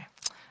 Okay.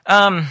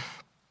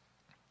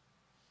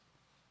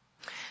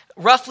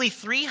 Roughly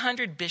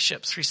 300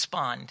 bishops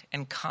respond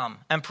and come.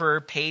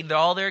 Emperor paid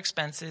all their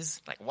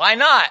expenses. Like, why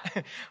not?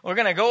 We're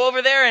going to go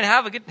over there and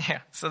have a good... Yeah.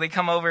 So they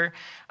come over.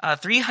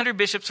 300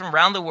 bishops from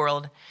around the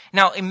world.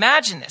 Now,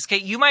 imagine this. Okay,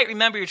 you might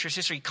remember your church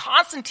history.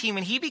 Constantine,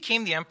 when he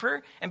became the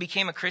emperor and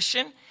became a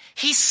Christian,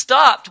 he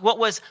stopped what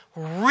was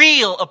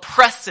real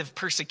oppressive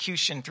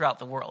persecution throughout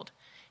the world.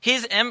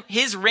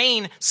 His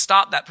reign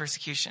stopped that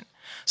persecution.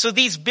 So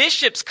these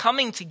bishops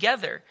coming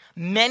together,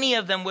 many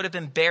of them would have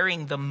been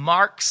bearing the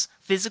marks,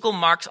 physical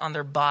marks on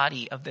their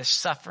body of their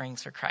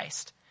sufferings for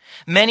Christ.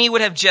 Many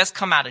would have just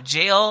come out of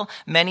jail.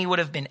 Many would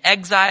have been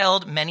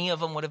exiled. Many of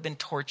them would have been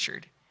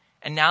tortured.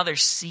 And now they're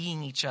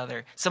seeing each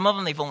other. Some of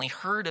them they've only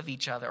heard of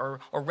each other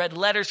or read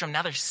letters from.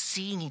 Now they're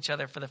seeing each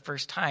other for the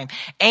first time.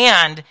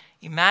 And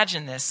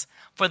imagine this,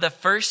 for the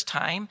first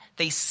time,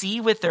 they see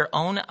with their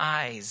own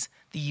eyes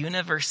the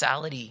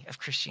universality of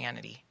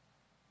Christianity.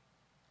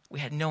 We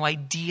had no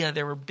idea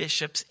there were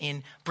bishops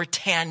in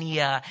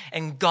Britannia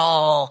and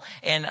Gaul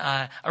and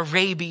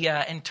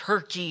Arabia and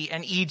Turkey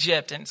and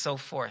Egypt and so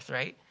forth,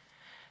 right?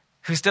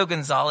 Justo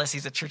Gonzalez,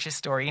 he's a church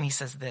historian, he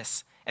says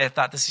this. And I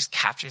thought this just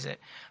captures it.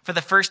 For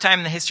the first time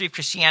in the history of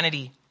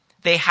Christianity,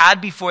 they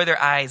had before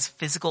their eyes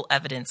physical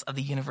evidence of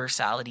the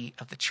universality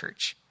of the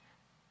church.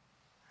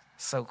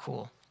 So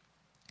cool.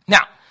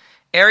 Now,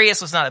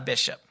 Arius was not a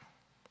bishop.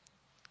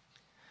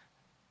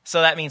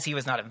 So that means he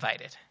was not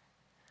invited.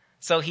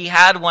 So he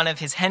had one of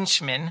his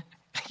henchmen,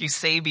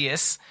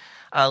 Eusebius,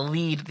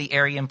 lead the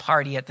Arian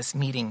party at this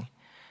meeting.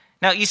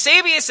 Now,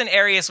 Eusebius and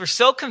Arius were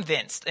so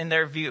convinced in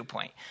their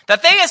viewpoint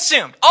that they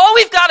assumed all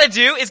we've got to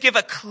do is give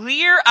a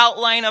clear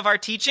outline of our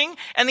teaching,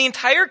 and the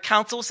entire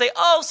council will say,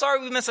 oh,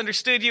 sorry, we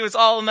misunderstood you. It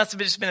must have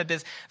just been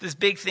this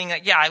big thing.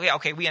 Like, yeah,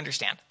 okay, we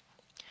understand.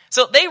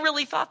 So they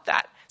really thought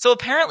that. So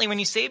apparently when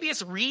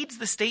Eusebius reads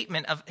the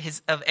statement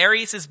of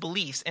Arius'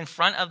 beliefs in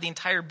front of the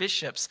entire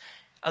bishops,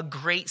 a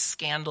great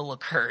scandal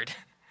occurred.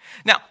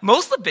 Now,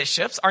 most of the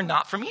bishops are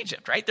not from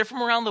Egypt, right? They're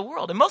from around the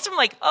world. And most of them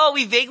are like, oh,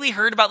 we vaguely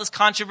heard about this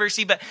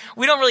controversy, but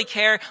we don't really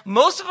care.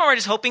 Most of them are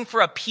just hoping for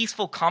a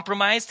peaceful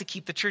compromise to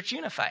keep the church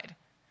unified.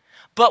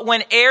 But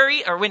when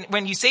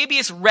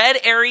Eusebius read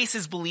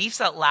Arius' beliefs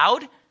out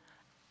loud,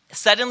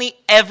 suddenly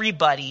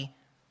everybody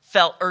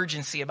felt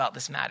urgency about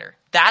this matter.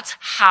 That's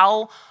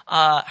how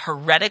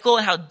heretical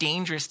and how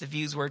dangerous the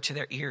views were to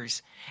their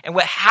ears. And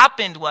what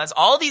happened was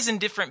all these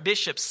indifferent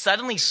bishops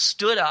suddenly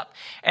stood up,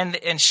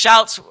 and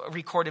shouts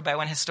recorded by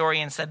one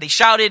historian said, they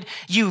shouted,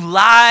 "You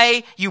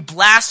lie, you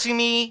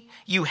blasphemy,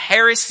 you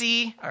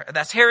heresy," or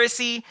that's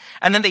heresy.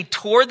 And then they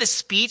tore the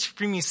speech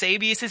from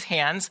Eusebius'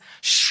 hands,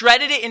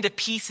 shredded it into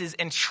pieces,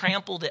 and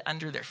trampled it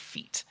under their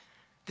feet.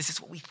 This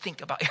is what we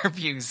think about your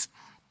views.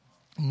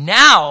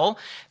 Now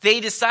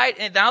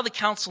the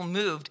council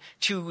moved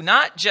to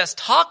not just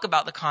talk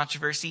about the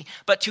controversy,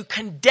 but to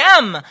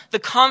condemn the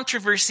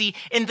controversy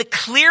in the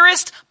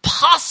clearest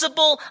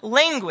possible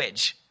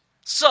language.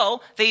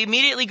 So they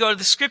immediately go to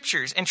the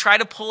scriptures and try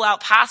to pull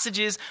out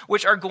passages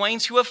which are going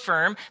to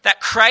affirm that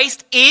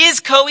Christ is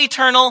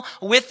co-eternal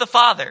with the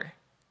Father.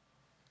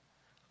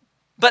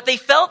 But they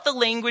felt the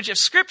language of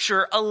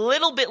Scripture a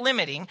little bit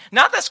limiting.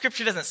 Not that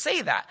Scripture doesn't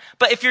say that,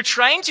 but if you're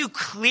trying to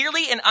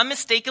clearly and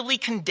unmistakably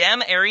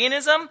condemn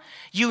Arianism,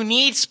 you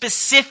need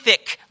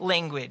specific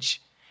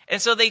language. And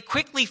so they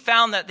quickly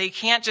found that they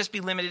can't just be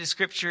limited to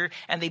Scripture,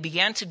 and they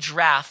began to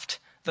draft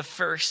the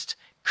first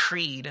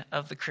creed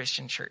of the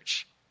Christian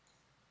church.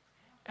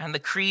 And the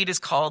creed is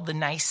called the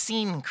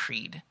Nicene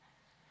Creed.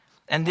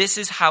 And this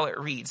is how it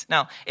reads.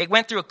 Now, it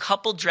went through a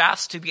couple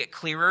drafts to get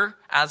clearer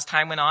as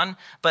time went on,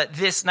 but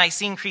this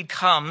Nicene Creed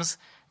comes,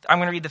 I'm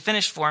going to read the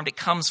finished form, it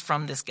comes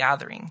from this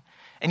gathering.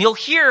 And you'll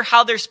hear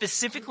how they're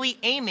specifically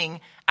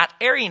aiming at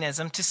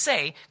Arianism to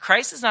say,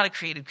 Christ is not a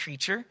created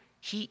creature,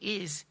 he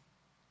is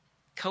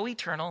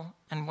co-eternal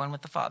and one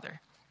with the Father.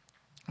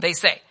 They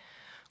say,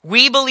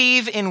 we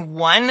believe in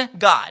one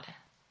God,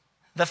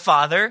 the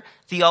Father,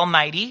 the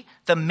Almighty,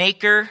 the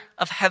maker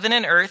of heaven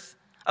and earth,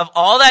 of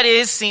all that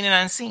is seen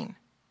and unseen.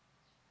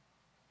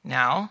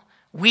 Now,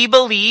 we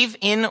believe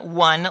in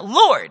one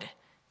Lord,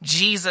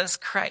 Jesus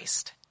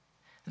Christ,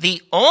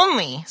 the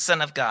only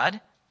Son of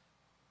God.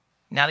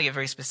 Now they get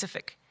very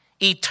specific.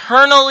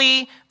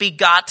 Eternally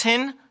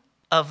begotten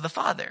of the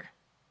Father.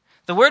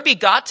 The word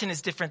begotten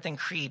is different than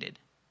created.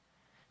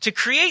 To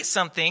create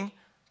something,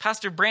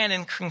 Pastor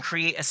Brandon can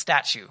create a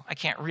statue. I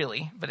can't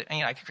really, but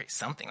I can create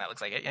something that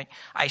looks like it.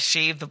 I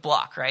shaved the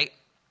block, right?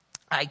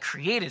 I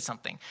created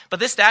something. But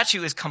this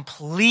statue is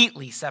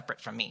completely separate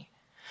from me.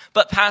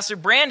 But Pastor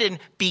Brandon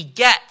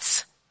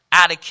begets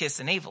Atticus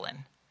and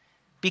Evelyn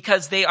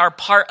because they are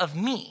part of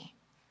me.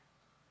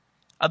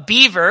 A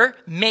beaver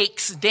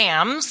makes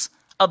dams.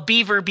 A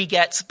beaver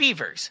begets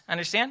beavers.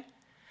 Understand?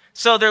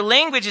 So their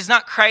language is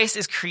not Christ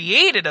is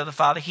created of the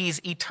Father. He's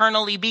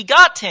eternally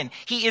begotten.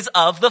 He is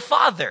of the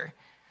Father.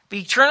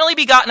 Eternally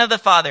begotten of the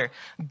Father.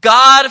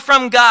 God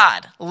from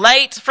God.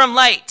 Light from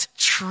light.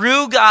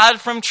 True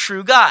God from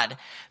true God.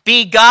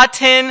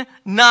 Begotten,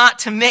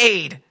 not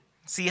made.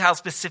 See how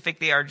specific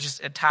they are,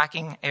 just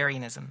attacking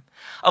Arianism.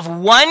 Of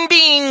one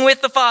being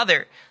with the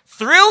Father.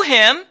 Through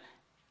him,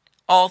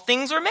 all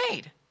things were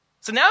made.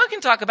 So now we can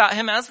talk about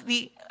him as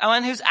the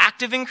one who's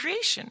active in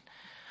creation.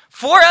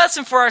 For us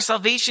and for our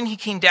salvation, he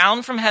came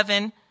down from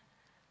heaven.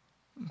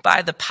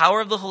 By the power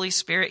of the Holy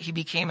Spirit, he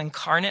became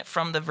incarnate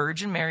from the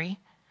Virgin Mary.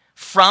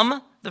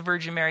 From the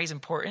Virgin Mary is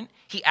important.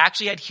 He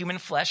actually had human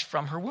flesh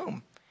from her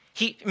womb.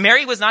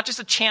 Mary was not just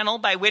a channel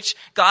by which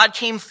God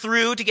came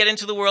through to get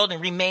into the world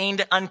and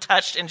remained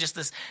untouched and just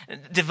this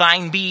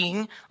divine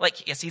being.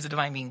 Like, yes, he's a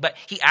divine being, but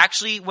he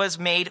actually was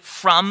made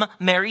from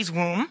Mary's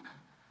womb.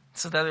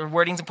 So the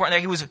wording's important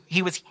there.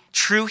 He was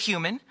true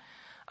human,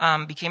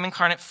 became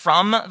incarnate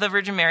from the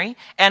Virgin Mary,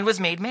 and was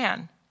made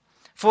man.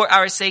 For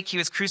our sake, he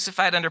was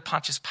crucified under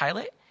Pontius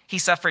Pilate. He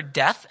suffered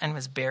death and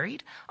was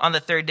buried. On the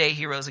third day,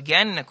 he rose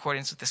again in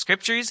accordance with the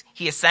scriptures.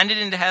 He ascended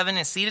into heaven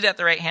and seated at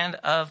the right hand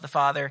of the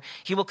Father.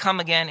 He will come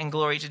again in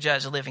glory to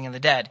judge the living and the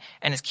dead,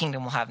 and his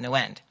kingdom will have no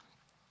end.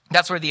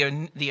 That's where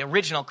the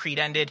original creed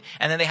ended.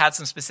 And then they had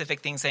some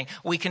specific things saying,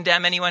 we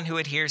condemn anyone who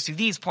adheres to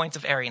these points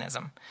of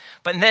Arianism.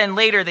 But then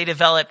later they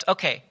developed,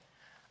 okay,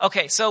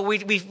 so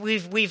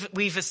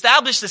we've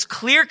established this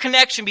clear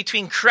connection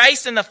between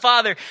Christ and the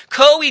Father,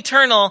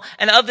 co-eternal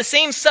and of the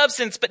same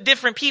substance, but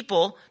different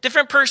people,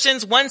 different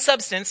persons, one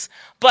substance.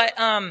 But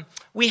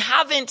we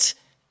haven't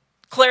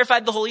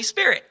clarified the Holy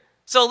Spirit.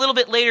 So a little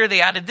bit later they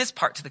added this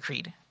part to the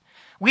creed.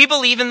 We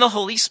believe in the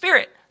Holy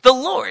Spirit, the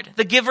Lord,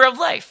 the giver of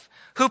life,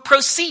 who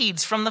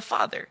proceeds from the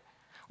Father.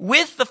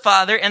 With the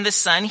Father and the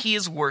Son, he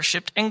is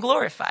worshipped and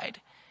glorified.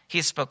 He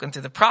has spoken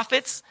through the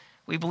prophets.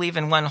 We believe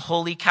in one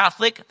holy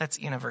Catholic, that's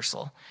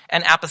universal,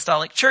 and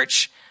apostolic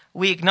church.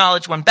 We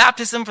acknowledge one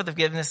baptism for the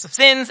forgiveness of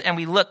sins, and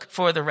we look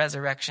for the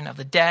resurrection of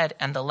the dead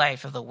and the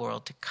life of the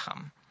world to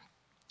come.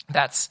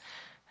 That's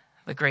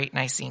the great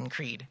Nicene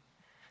Creed.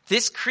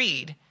 This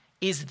creed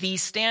is the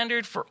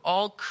standard for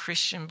all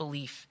Christian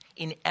belief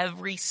in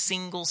every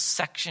single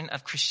section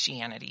of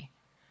Christianity.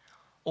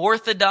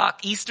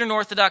 Eastern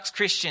Orthodox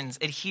Christians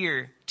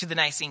adhere to the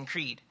Nicene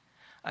Creed.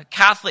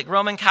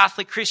 Roman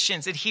Catholic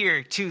Christians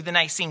adhere to the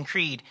Nicene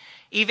Creed.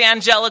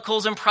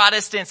 Evangelicals and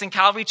Protestants and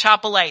Calvary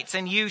Chapelites,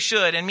 and you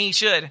should, and me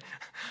should,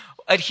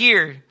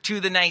 adhere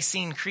to the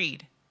Nicene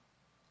Creed.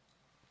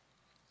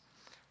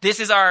 This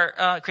is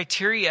our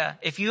criteria.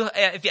 If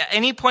at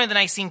any point of the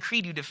Nicene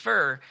Creed you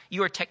defer,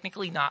 you are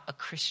technically not a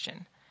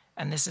Christian.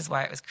 And this is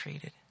why it was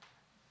created.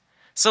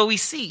 So we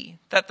see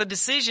that the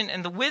decision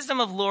and the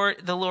wisdom of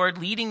the Lord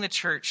leading the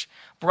church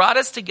brought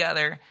us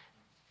together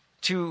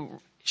to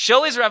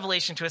show his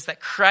revelation to us that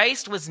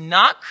Christ was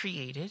not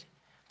created,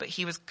 but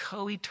he was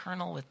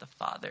co-eternal with the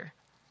Father.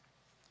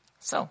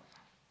 So,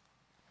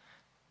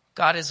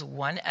 God is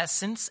one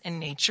essence in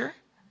nature,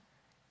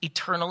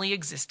 eternally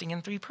existing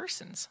in three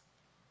persons.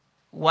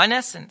 One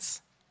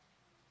essence,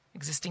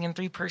 existing in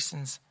three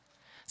persons.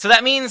 So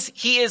that means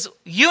he is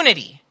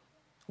unity,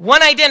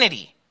 one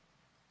identity.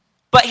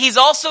 But he's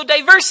also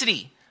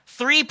diversity.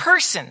 Three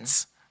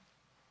persons.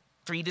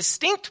 Three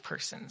distinct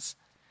persons.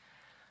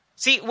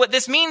 See, what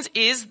this means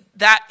is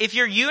that if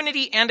you're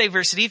unity and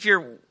diversity, if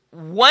you're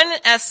one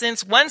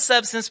essence, one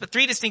substance, but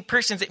three distinct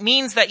persons, it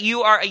means that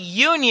you are a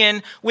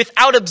union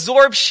without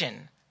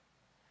absorption.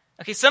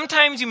 Okay,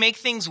 sometimes you make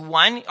things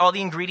one, all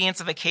the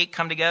ingredients of a cake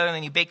come together, and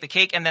then you bake the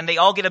cake, and then they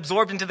all get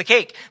absorbed into the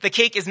cake. The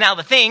cake is now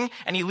the thing,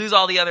 and you lose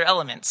all the other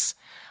elements.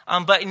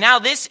 But now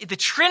the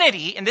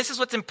Trinity, and this is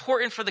what's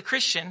important for the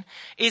Christian,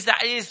 is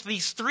that it is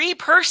these three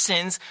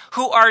persons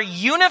who are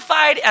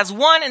unified as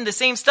one in the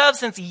same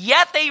substance,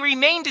 yet they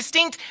remain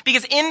distinct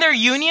because in their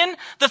union,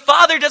 the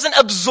Father doesn't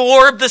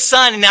absorb the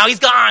Son, and now he's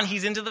gone.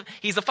 He's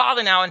the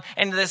Father now,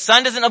 and the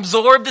Son doesn't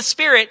absorb the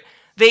Spirit.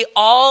 They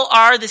all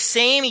are the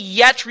same,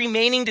 yet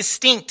remaining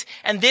distinct.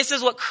 And this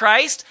is what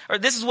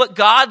this is what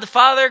God the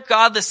Father,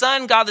 God the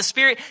Son, God the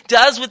Spirit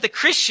does with the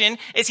Christian,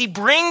 is he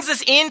brings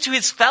us into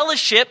his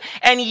fellowship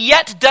and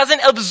yet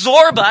doesn't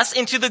absorb us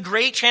into the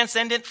great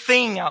transcendent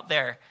thing out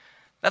there.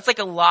 That's like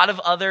a lot of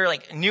other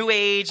like New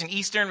Age and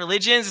Eastern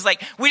religions. It's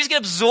like we just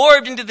get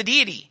absorbed into the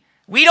deity.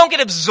 We don't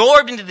get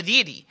absorbed into the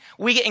deity.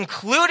 We get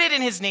included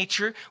in his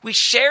nature. We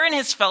share in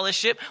his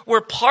fellowship.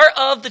 We're part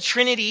of the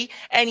Trinity.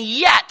 And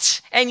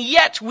yet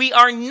we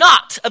are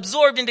not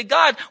absorbed into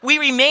God. We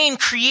remain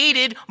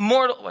created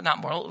not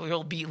mortal,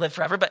 we'll live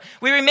forever, but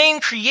we remain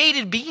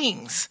created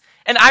beings.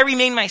 And I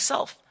remain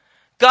myself.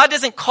 God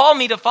doesn't call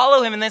me to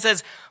follow him and then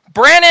says,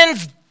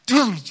 Brandon's,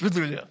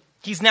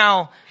 he's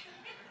now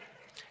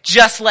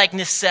just like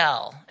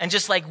Nacelle and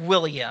just like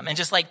William and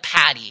just like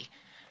Patty.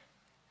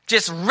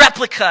 Just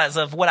replicas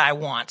of what I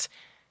want.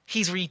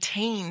 He's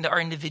retained our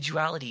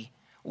individuality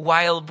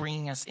while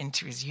bringing us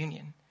into his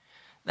union.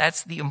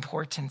 That's the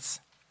importance.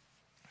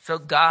 So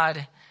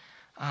God,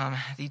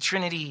 the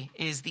Trinity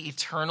is the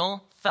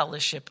eternal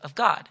fellowship of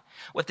God.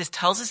 What this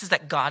tells us is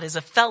that God is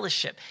a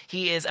fellowship.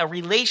 He is a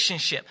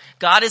relationship.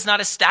 God is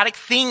not a static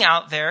thing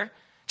out there.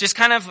 Just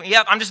kind of,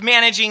 I'm just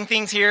managing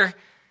things here.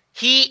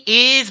 He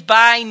is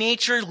by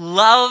nature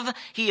love.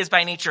 He is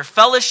by nature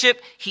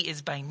fellowship. He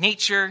is by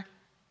nature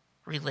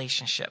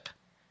relationship.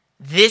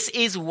 This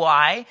is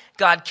why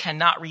God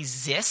cannot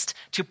resist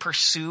to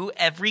pursue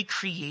every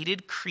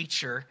created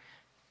creature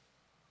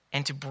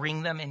and to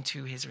bring them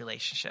into his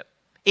relationship.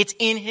 It's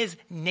in his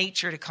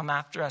nature to come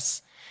after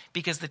us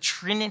because the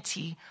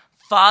Trinity,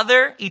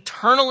 Father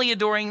eternally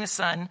adoring the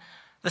Son,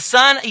 The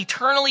Son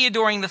eternally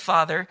adoring the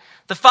Father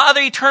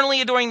eternally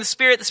adoring the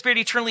Spirit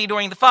eternally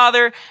adoring the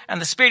Father, and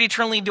the Spirit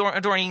eternally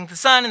adoring the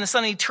Son, and the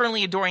Son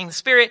eternally adoring the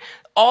Spirit.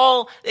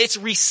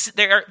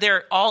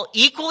 They're all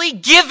equally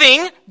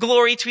giving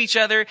glory to each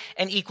other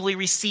and equally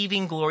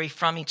receiving glory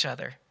from each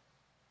other.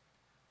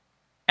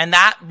 And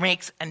that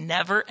makes a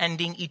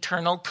never-ending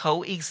eternal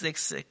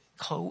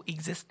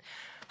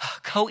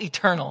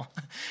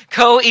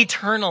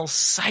co-eternal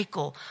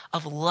cycle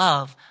of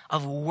love,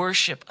 of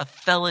worship, of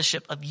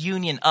fellowship, of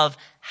union, of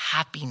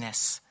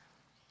happiness.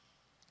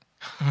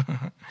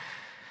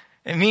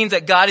 It means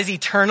that God is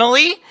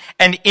eternally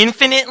and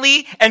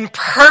infinitely and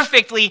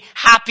perfectly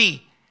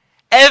happy.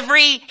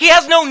 He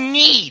has no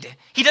need.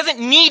 He doesn't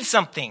need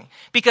something,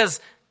 because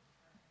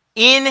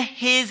in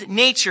his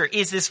nature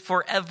is this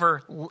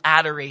forever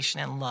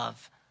adoration and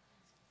love.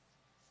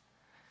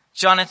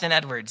 Jonathan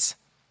Edwards,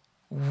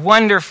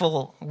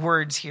 wonderful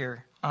words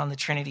here on the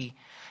Trinity.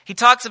 He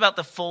talks about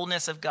the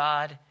fullness of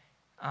God,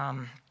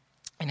 and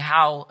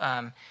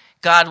how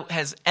God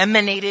has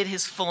emanated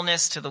his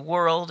fullness to the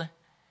world.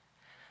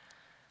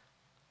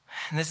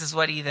 And this is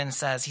what he then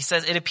says. He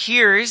says, it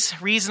appears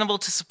reasonable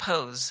to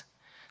suppose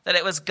that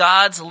it was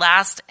God's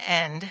last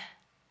end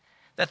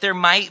that there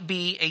might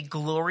be a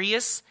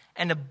glorious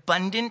and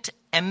abundant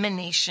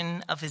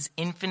emanation of his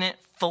infinite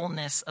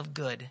fullness of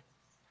good.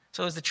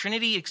 So is the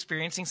Trinity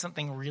experiencing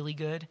something really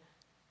good?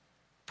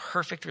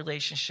 Perfect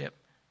relationship,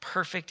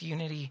 perfect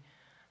unity,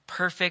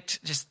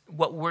 perfect just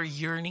what we're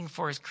yearning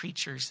for as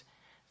creatures.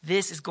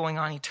 This is going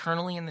on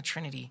eternally in the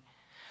Trinity,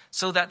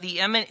 so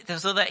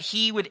that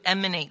he would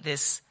emanate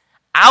this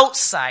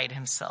outside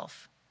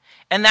himself,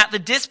 and that the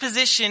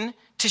disposition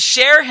to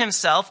share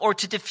himself or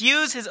to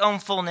diffuse his own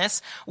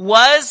fullness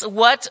was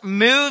what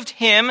moved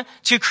him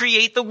to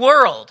create the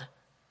world.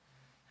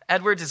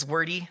 Edwards is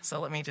wordy,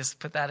 so let me just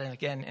put that in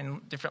again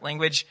in different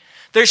language.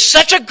 There's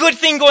such a good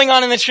thing going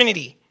on in the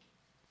Trinity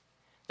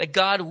that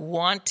God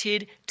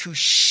wanted to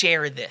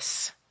share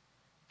this,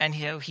 and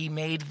he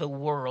made the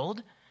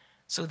world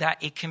so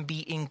that it can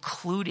be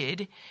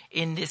included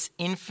in this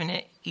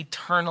infinite,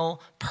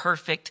 eternal,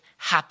 perfect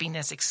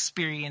happiness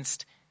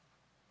experienced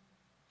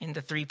in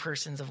the three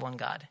persons of one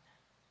God.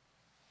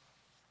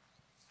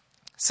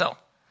 So,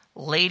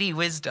 Lady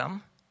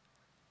Wisdom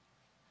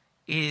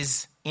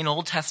is, in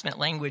Old Testament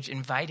language,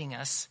 inviting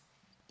us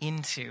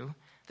into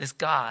this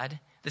God,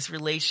 this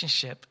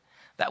relationship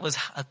that was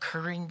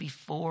occurring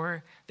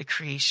before the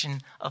creation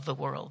of the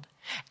world.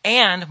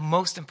 And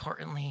most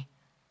importantly,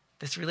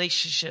 this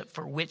relationship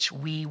for which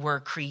we were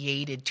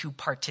created to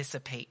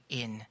participate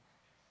in.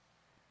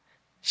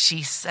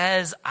 She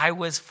says, I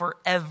was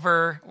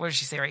forever, what does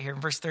she say right here in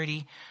verse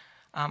 30?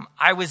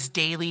 I was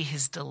daily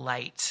his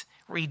delight,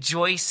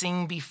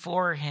 rejoicing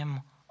before him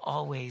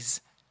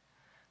always.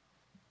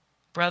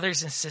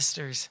 Brothers and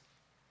sisters,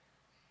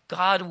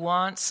 God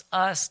wants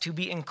us to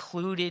be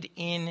included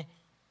in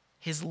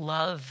his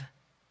love.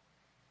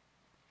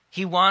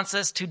 He wants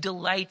us to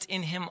delight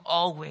in him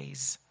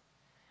always.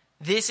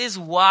 This is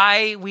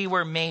why we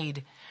were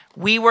made.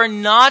 We were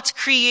not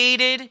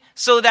created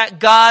so that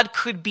God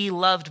could be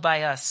loved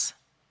by us.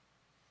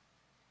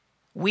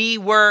 We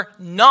were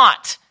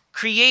not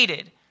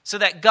created so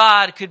that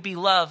God could be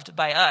loved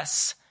by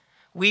us.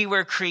 We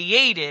were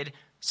created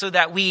so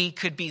that we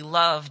could be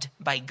loved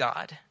by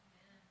God.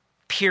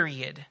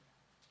 Period.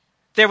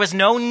 There was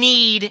no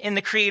need in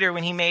the Creator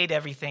when he made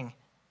everything.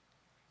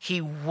 He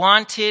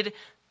wanted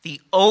the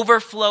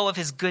overflow of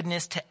his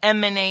goodness to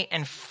emanate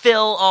and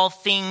fill all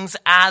things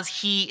as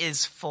he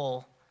is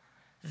full.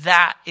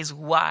 That is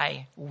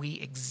why we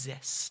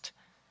exist.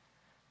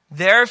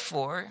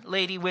 Therefore,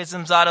 Lady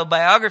Wisdom's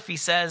autobiography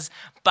says,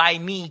 by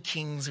me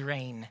kings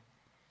reign.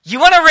 You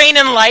want to reign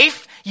in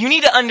life? You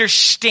need to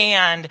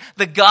understand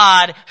the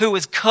God who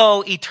is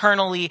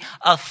co-eternally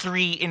a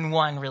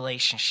 3-in-1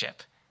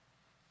 relationship.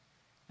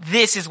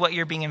 This is what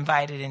you're being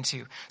invited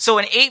into. So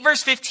in 8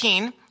 verse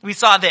 15, we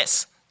saw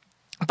this.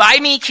 By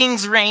me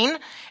kings reign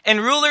and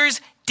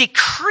rulers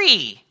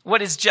decree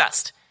what is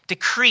just.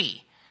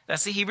 Decree.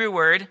 That's the Hebrew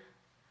word,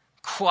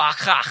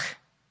 kwakach.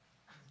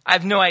 I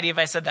have no idea if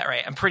I said that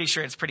right. I'm pretty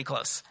sure it's pretty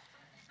close.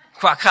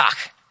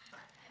 Kwakach.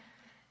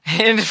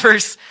 In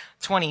verse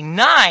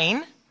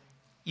 29,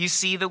 you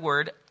see the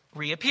word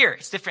reappear.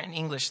 It's different in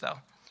English though.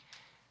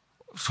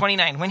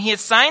 29, when he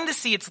assigned the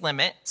sea its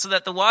limit so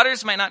that the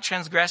waters might not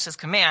transgress his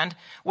command,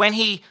 when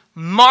he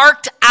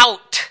marked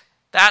out,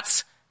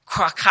 that's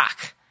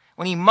kwakach.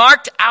 When he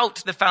marked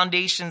out the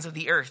foundations of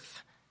the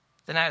earth,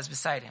 then I was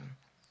beside him.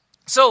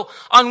 So,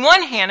 on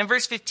one hand, in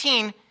verse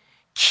 15,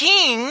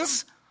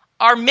 kings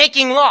are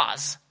making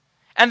laws.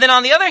 And then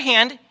on the other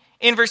hand,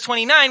 in verse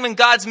 29, when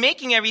God's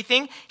making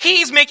everything,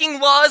 he's making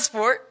laws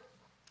for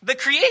the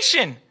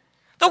creation.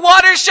 The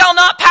waters shall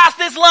not pass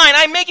this line.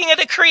 I'm making a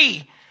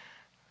decree.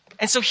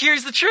 And so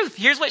here's the truth.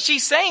 Here's what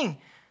she's saying.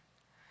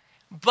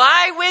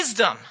 By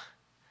wisdom,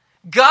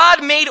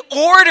 God made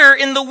order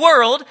in the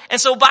world, and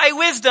so by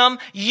wisdom,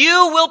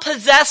 you will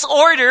possess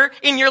order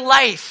in your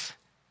life.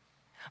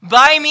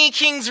 By me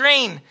kings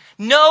reign.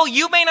 No,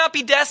 you may not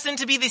be destined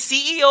to be the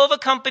CEO of a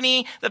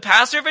company, the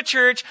pastor of a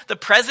church, the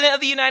president of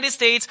the United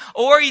States,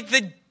 or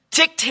the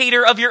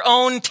dictator of your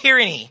own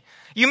tyranny.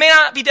 You may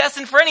not be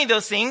destined for any of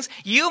those things.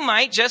 You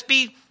might just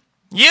be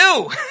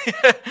you.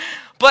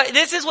 But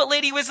this is what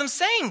Lady Wisdom's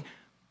saying.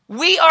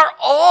 We are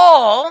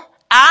all,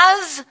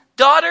 as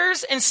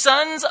daughters and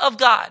sons of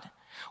God,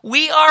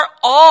 we are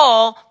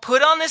all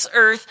put on this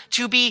earth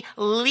to be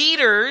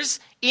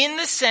leaders in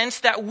the sense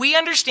that we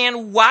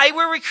understand why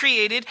we were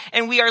created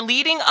and we are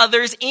leading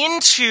others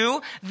into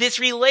this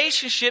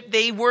relationship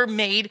they were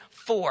made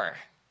for.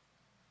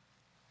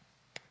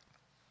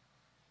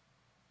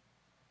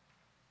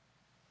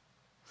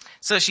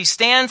 So she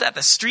stands at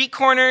the street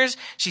corners.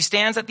 She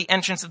stands at the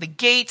entrance of the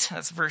gate.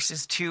 That's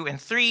verses 2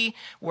 and 3.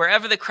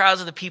 Wherever the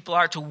crowds of the people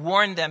are, to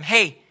warn them,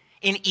 hey,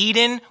 in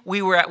Eden,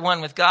 we were at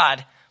one with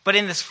God. But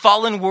in this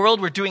fallen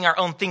world, we're doing our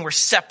own thing. We're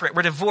separate.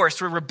 We're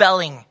divorced. We're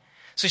rebelling.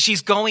 So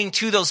she's going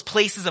to those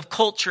places of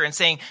culture and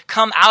saying,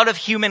 come out of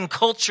human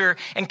culture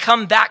and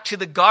come back to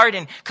the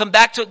garden. Come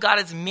back to what God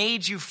has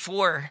made you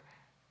for.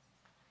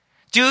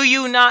 Do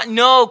you not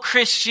know,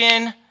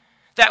 Christian,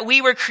 that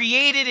we were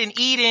created in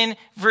Eden?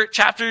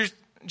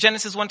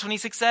 Genesis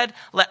 1:26 said,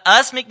 let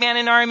us make man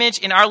in our image,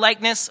 in our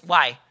likeness.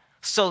 Why?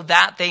 So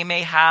that they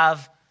may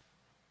have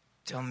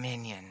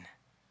dominion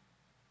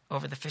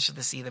over the fish of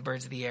the sea, the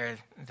birds of the air,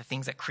 the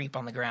things that creep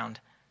on the ground.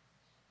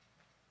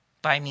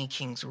 By me,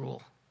 kings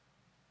rule.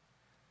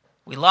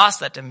 We lost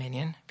that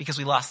dominion because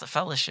we lost the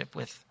fellowship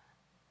with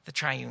the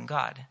triune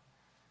God.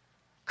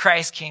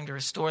 Christ came to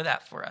restore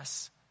that for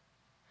us.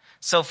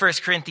 So 1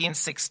 Corinthians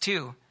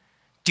 6:2,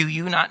 do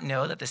you not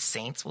know that the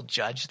saints will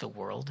judge the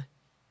world?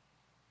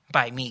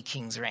 By me,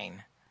 kings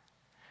reign.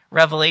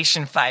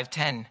 Revelation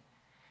 5:10,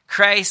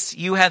 Christ,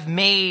 you have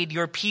made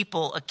your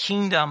people a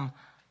kingdom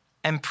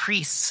and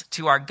priests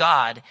to our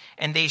God,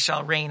 and they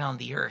shall reign on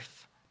the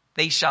earth.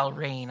 They shall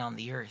reign on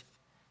the earth.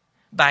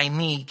 By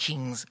me,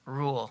 kings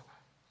rule.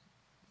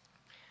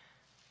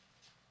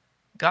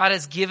 God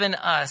has given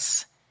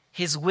us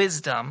his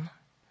wisdom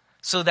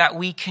so that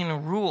we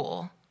can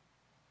rule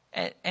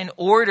and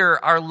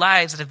order our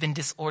lives that have been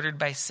disordered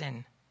by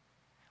sin.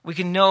 We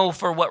can know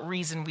for what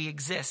reason we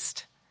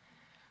exist.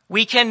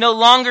 We can no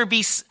longer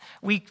be,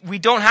 we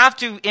don't have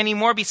to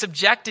anymore be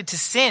subjected to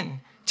sin,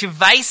 to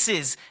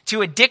vices,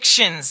 to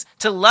addictions,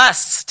 to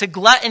lusts, to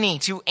gluttony,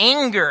 to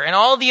anger, and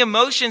all the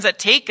emotions that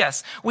take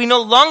us. We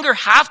no longer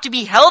have to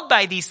be held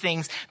by these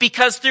things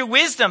because through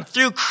wisdom,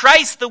 through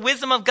Christ, the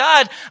wisdom of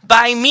God,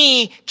 by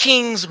me,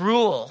 kings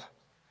rule.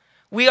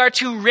 We are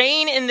to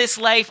reign in this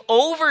life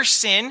over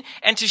sin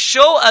and to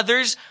show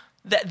others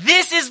that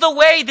this is the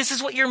way, this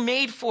is what you're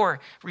made for.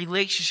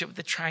 Relationship with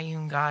the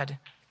triune God.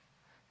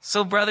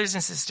 So brothers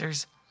and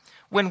sisters,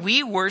 when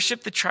we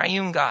worship the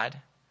triune God,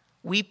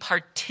 we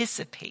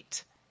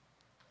participate.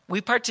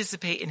 We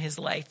participate in his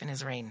life and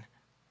his reign.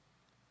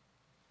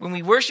 When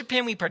we worship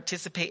him, we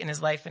participate in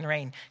his life and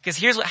reign. Because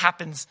here's what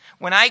happens.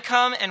 When I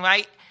come and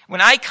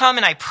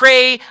I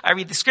pray, I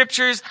read the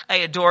scriptures, I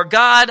adore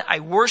God, I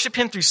worship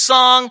him through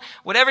song,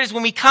 whatever it is,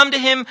 when we come to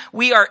him,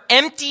 we are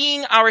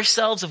emptying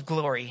ourselves of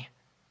glory.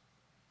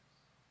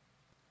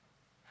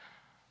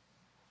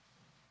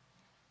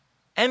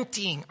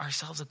 Emptying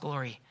ourselves of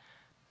glory.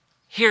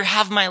 Here,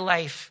 have my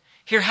life.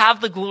 Here,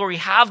 have the glory.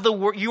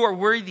 You are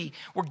worthy.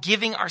 We're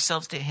giving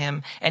ourselves to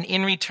him. And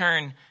in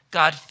return,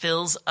 God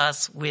fills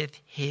us with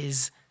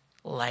his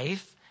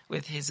life,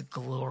 with his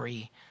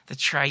glory. The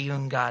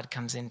triune God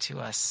comes into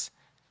us.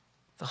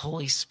 The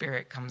Holy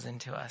Spirit comes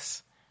into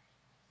us.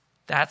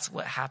 That's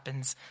what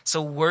happens.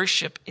 So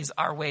worship is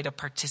our way to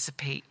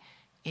participate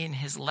in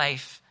his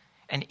life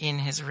and in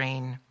his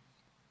reign.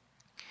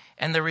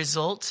 And the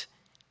result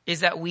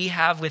is that we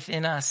have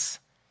within us,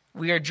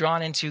 we are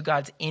drawn into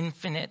God's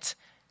infinite,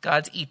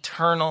 God's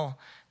eternal,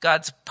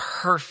 God's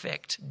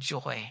perfect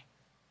joy.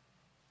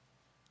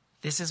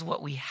 This is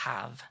what we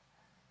have.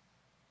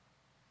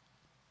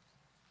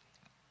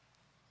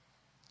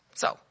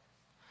 So,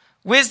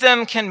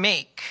 wisdom can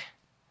make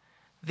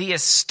the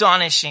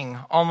astonishing,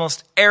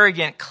 almost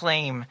arrogant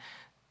claim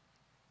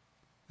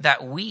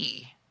that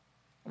we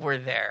were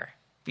there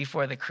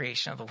before the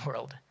creation of the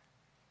world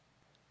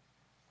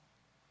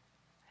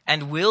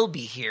and will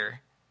be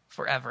here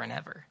forever and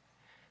ever.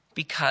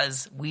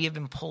 Because we have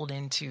been pulled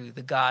into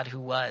the God who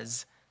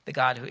was, the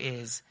God who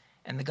is,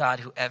 and the God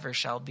who ever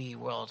shall be,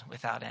 world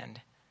without end.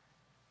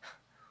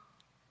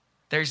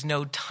 There's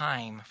no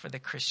time for the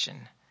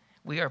Christian.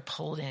 We are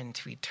pulled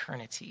into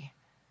eternity.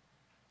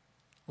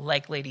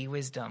 Like Lady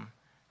Wisdom,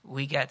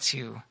 we get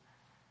to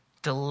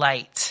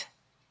delight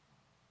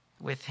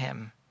with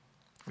him,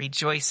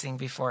 rejoicing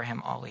before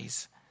him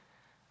always.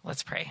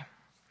 Let's pray.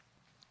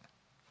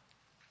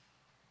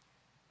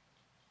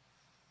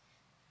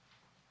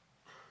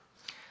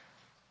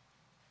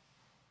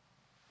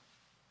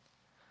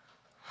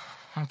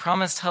 Our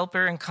promised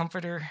helper and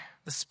comforter,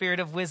 the spirit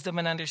of wisdom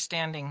and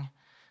understanding,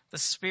 the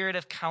spirit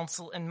of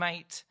counsel and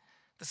might,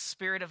 the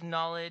spirit of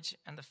knowledge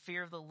and the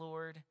fear of the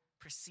Lord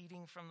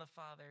proceeding from the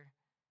Father.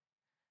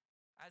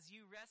 As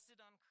you rested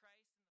on